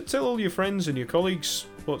 Yeah, tell all your friends and your colleagues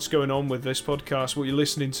what's going on with this podcast, what you're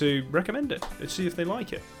listening to. Recommend it. Let's see if they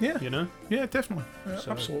like it. Yeah. Yeah, definitely.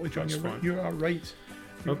 Absolutely, John. You are right.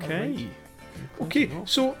 Okay. Okay,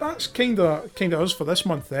 so that's kind of us for this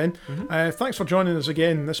month then. Thanks for joining us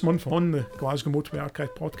again this month on the Glasgow Motorway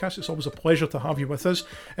Archive podcast. It's always a pleasure to have you with us.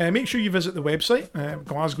 Make sure you visit the website,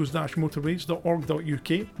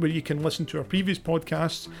 glasgows-motorways.org.uk, where you can listen to our previous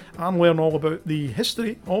podcasts and learn all about the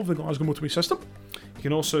history of the Glasgow motorway system. You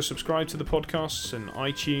can also subscribe to the podcasts in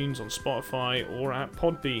iTunes, on Spotify, or at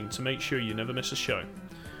Podbean to make sure you never miss a show.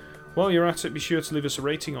 While you're at it, be sure to leave us a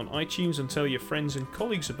rating on iTunes and tell your friends and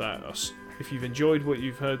colleagues about us. If you've enjoyed what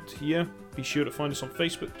you've heard here, be sure to find us on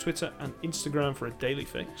Facebook, Twitter, and Instagram for a daily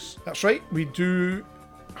fix. That's right, we do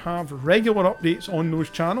have regular updates on those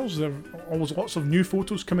channels. There are always lots of new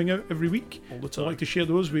photos coming out every week. All the I time. like to share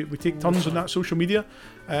those. We take turns on that social media,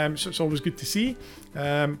 so it's always good to see.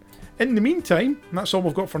 In the meantime, that's all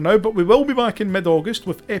we've got for now, but we will be back in mid-August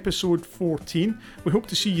with episode 14. We hope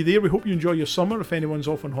to see you there. We hope you enjoy your summer. If anyone's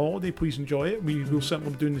off on holiday, please enjoy it. We will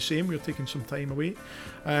certainly be doing the same. We're taking some time away.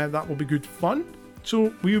 That will be good fun.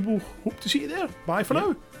 So we will hope to see you there. Bye for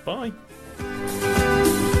now. Bye.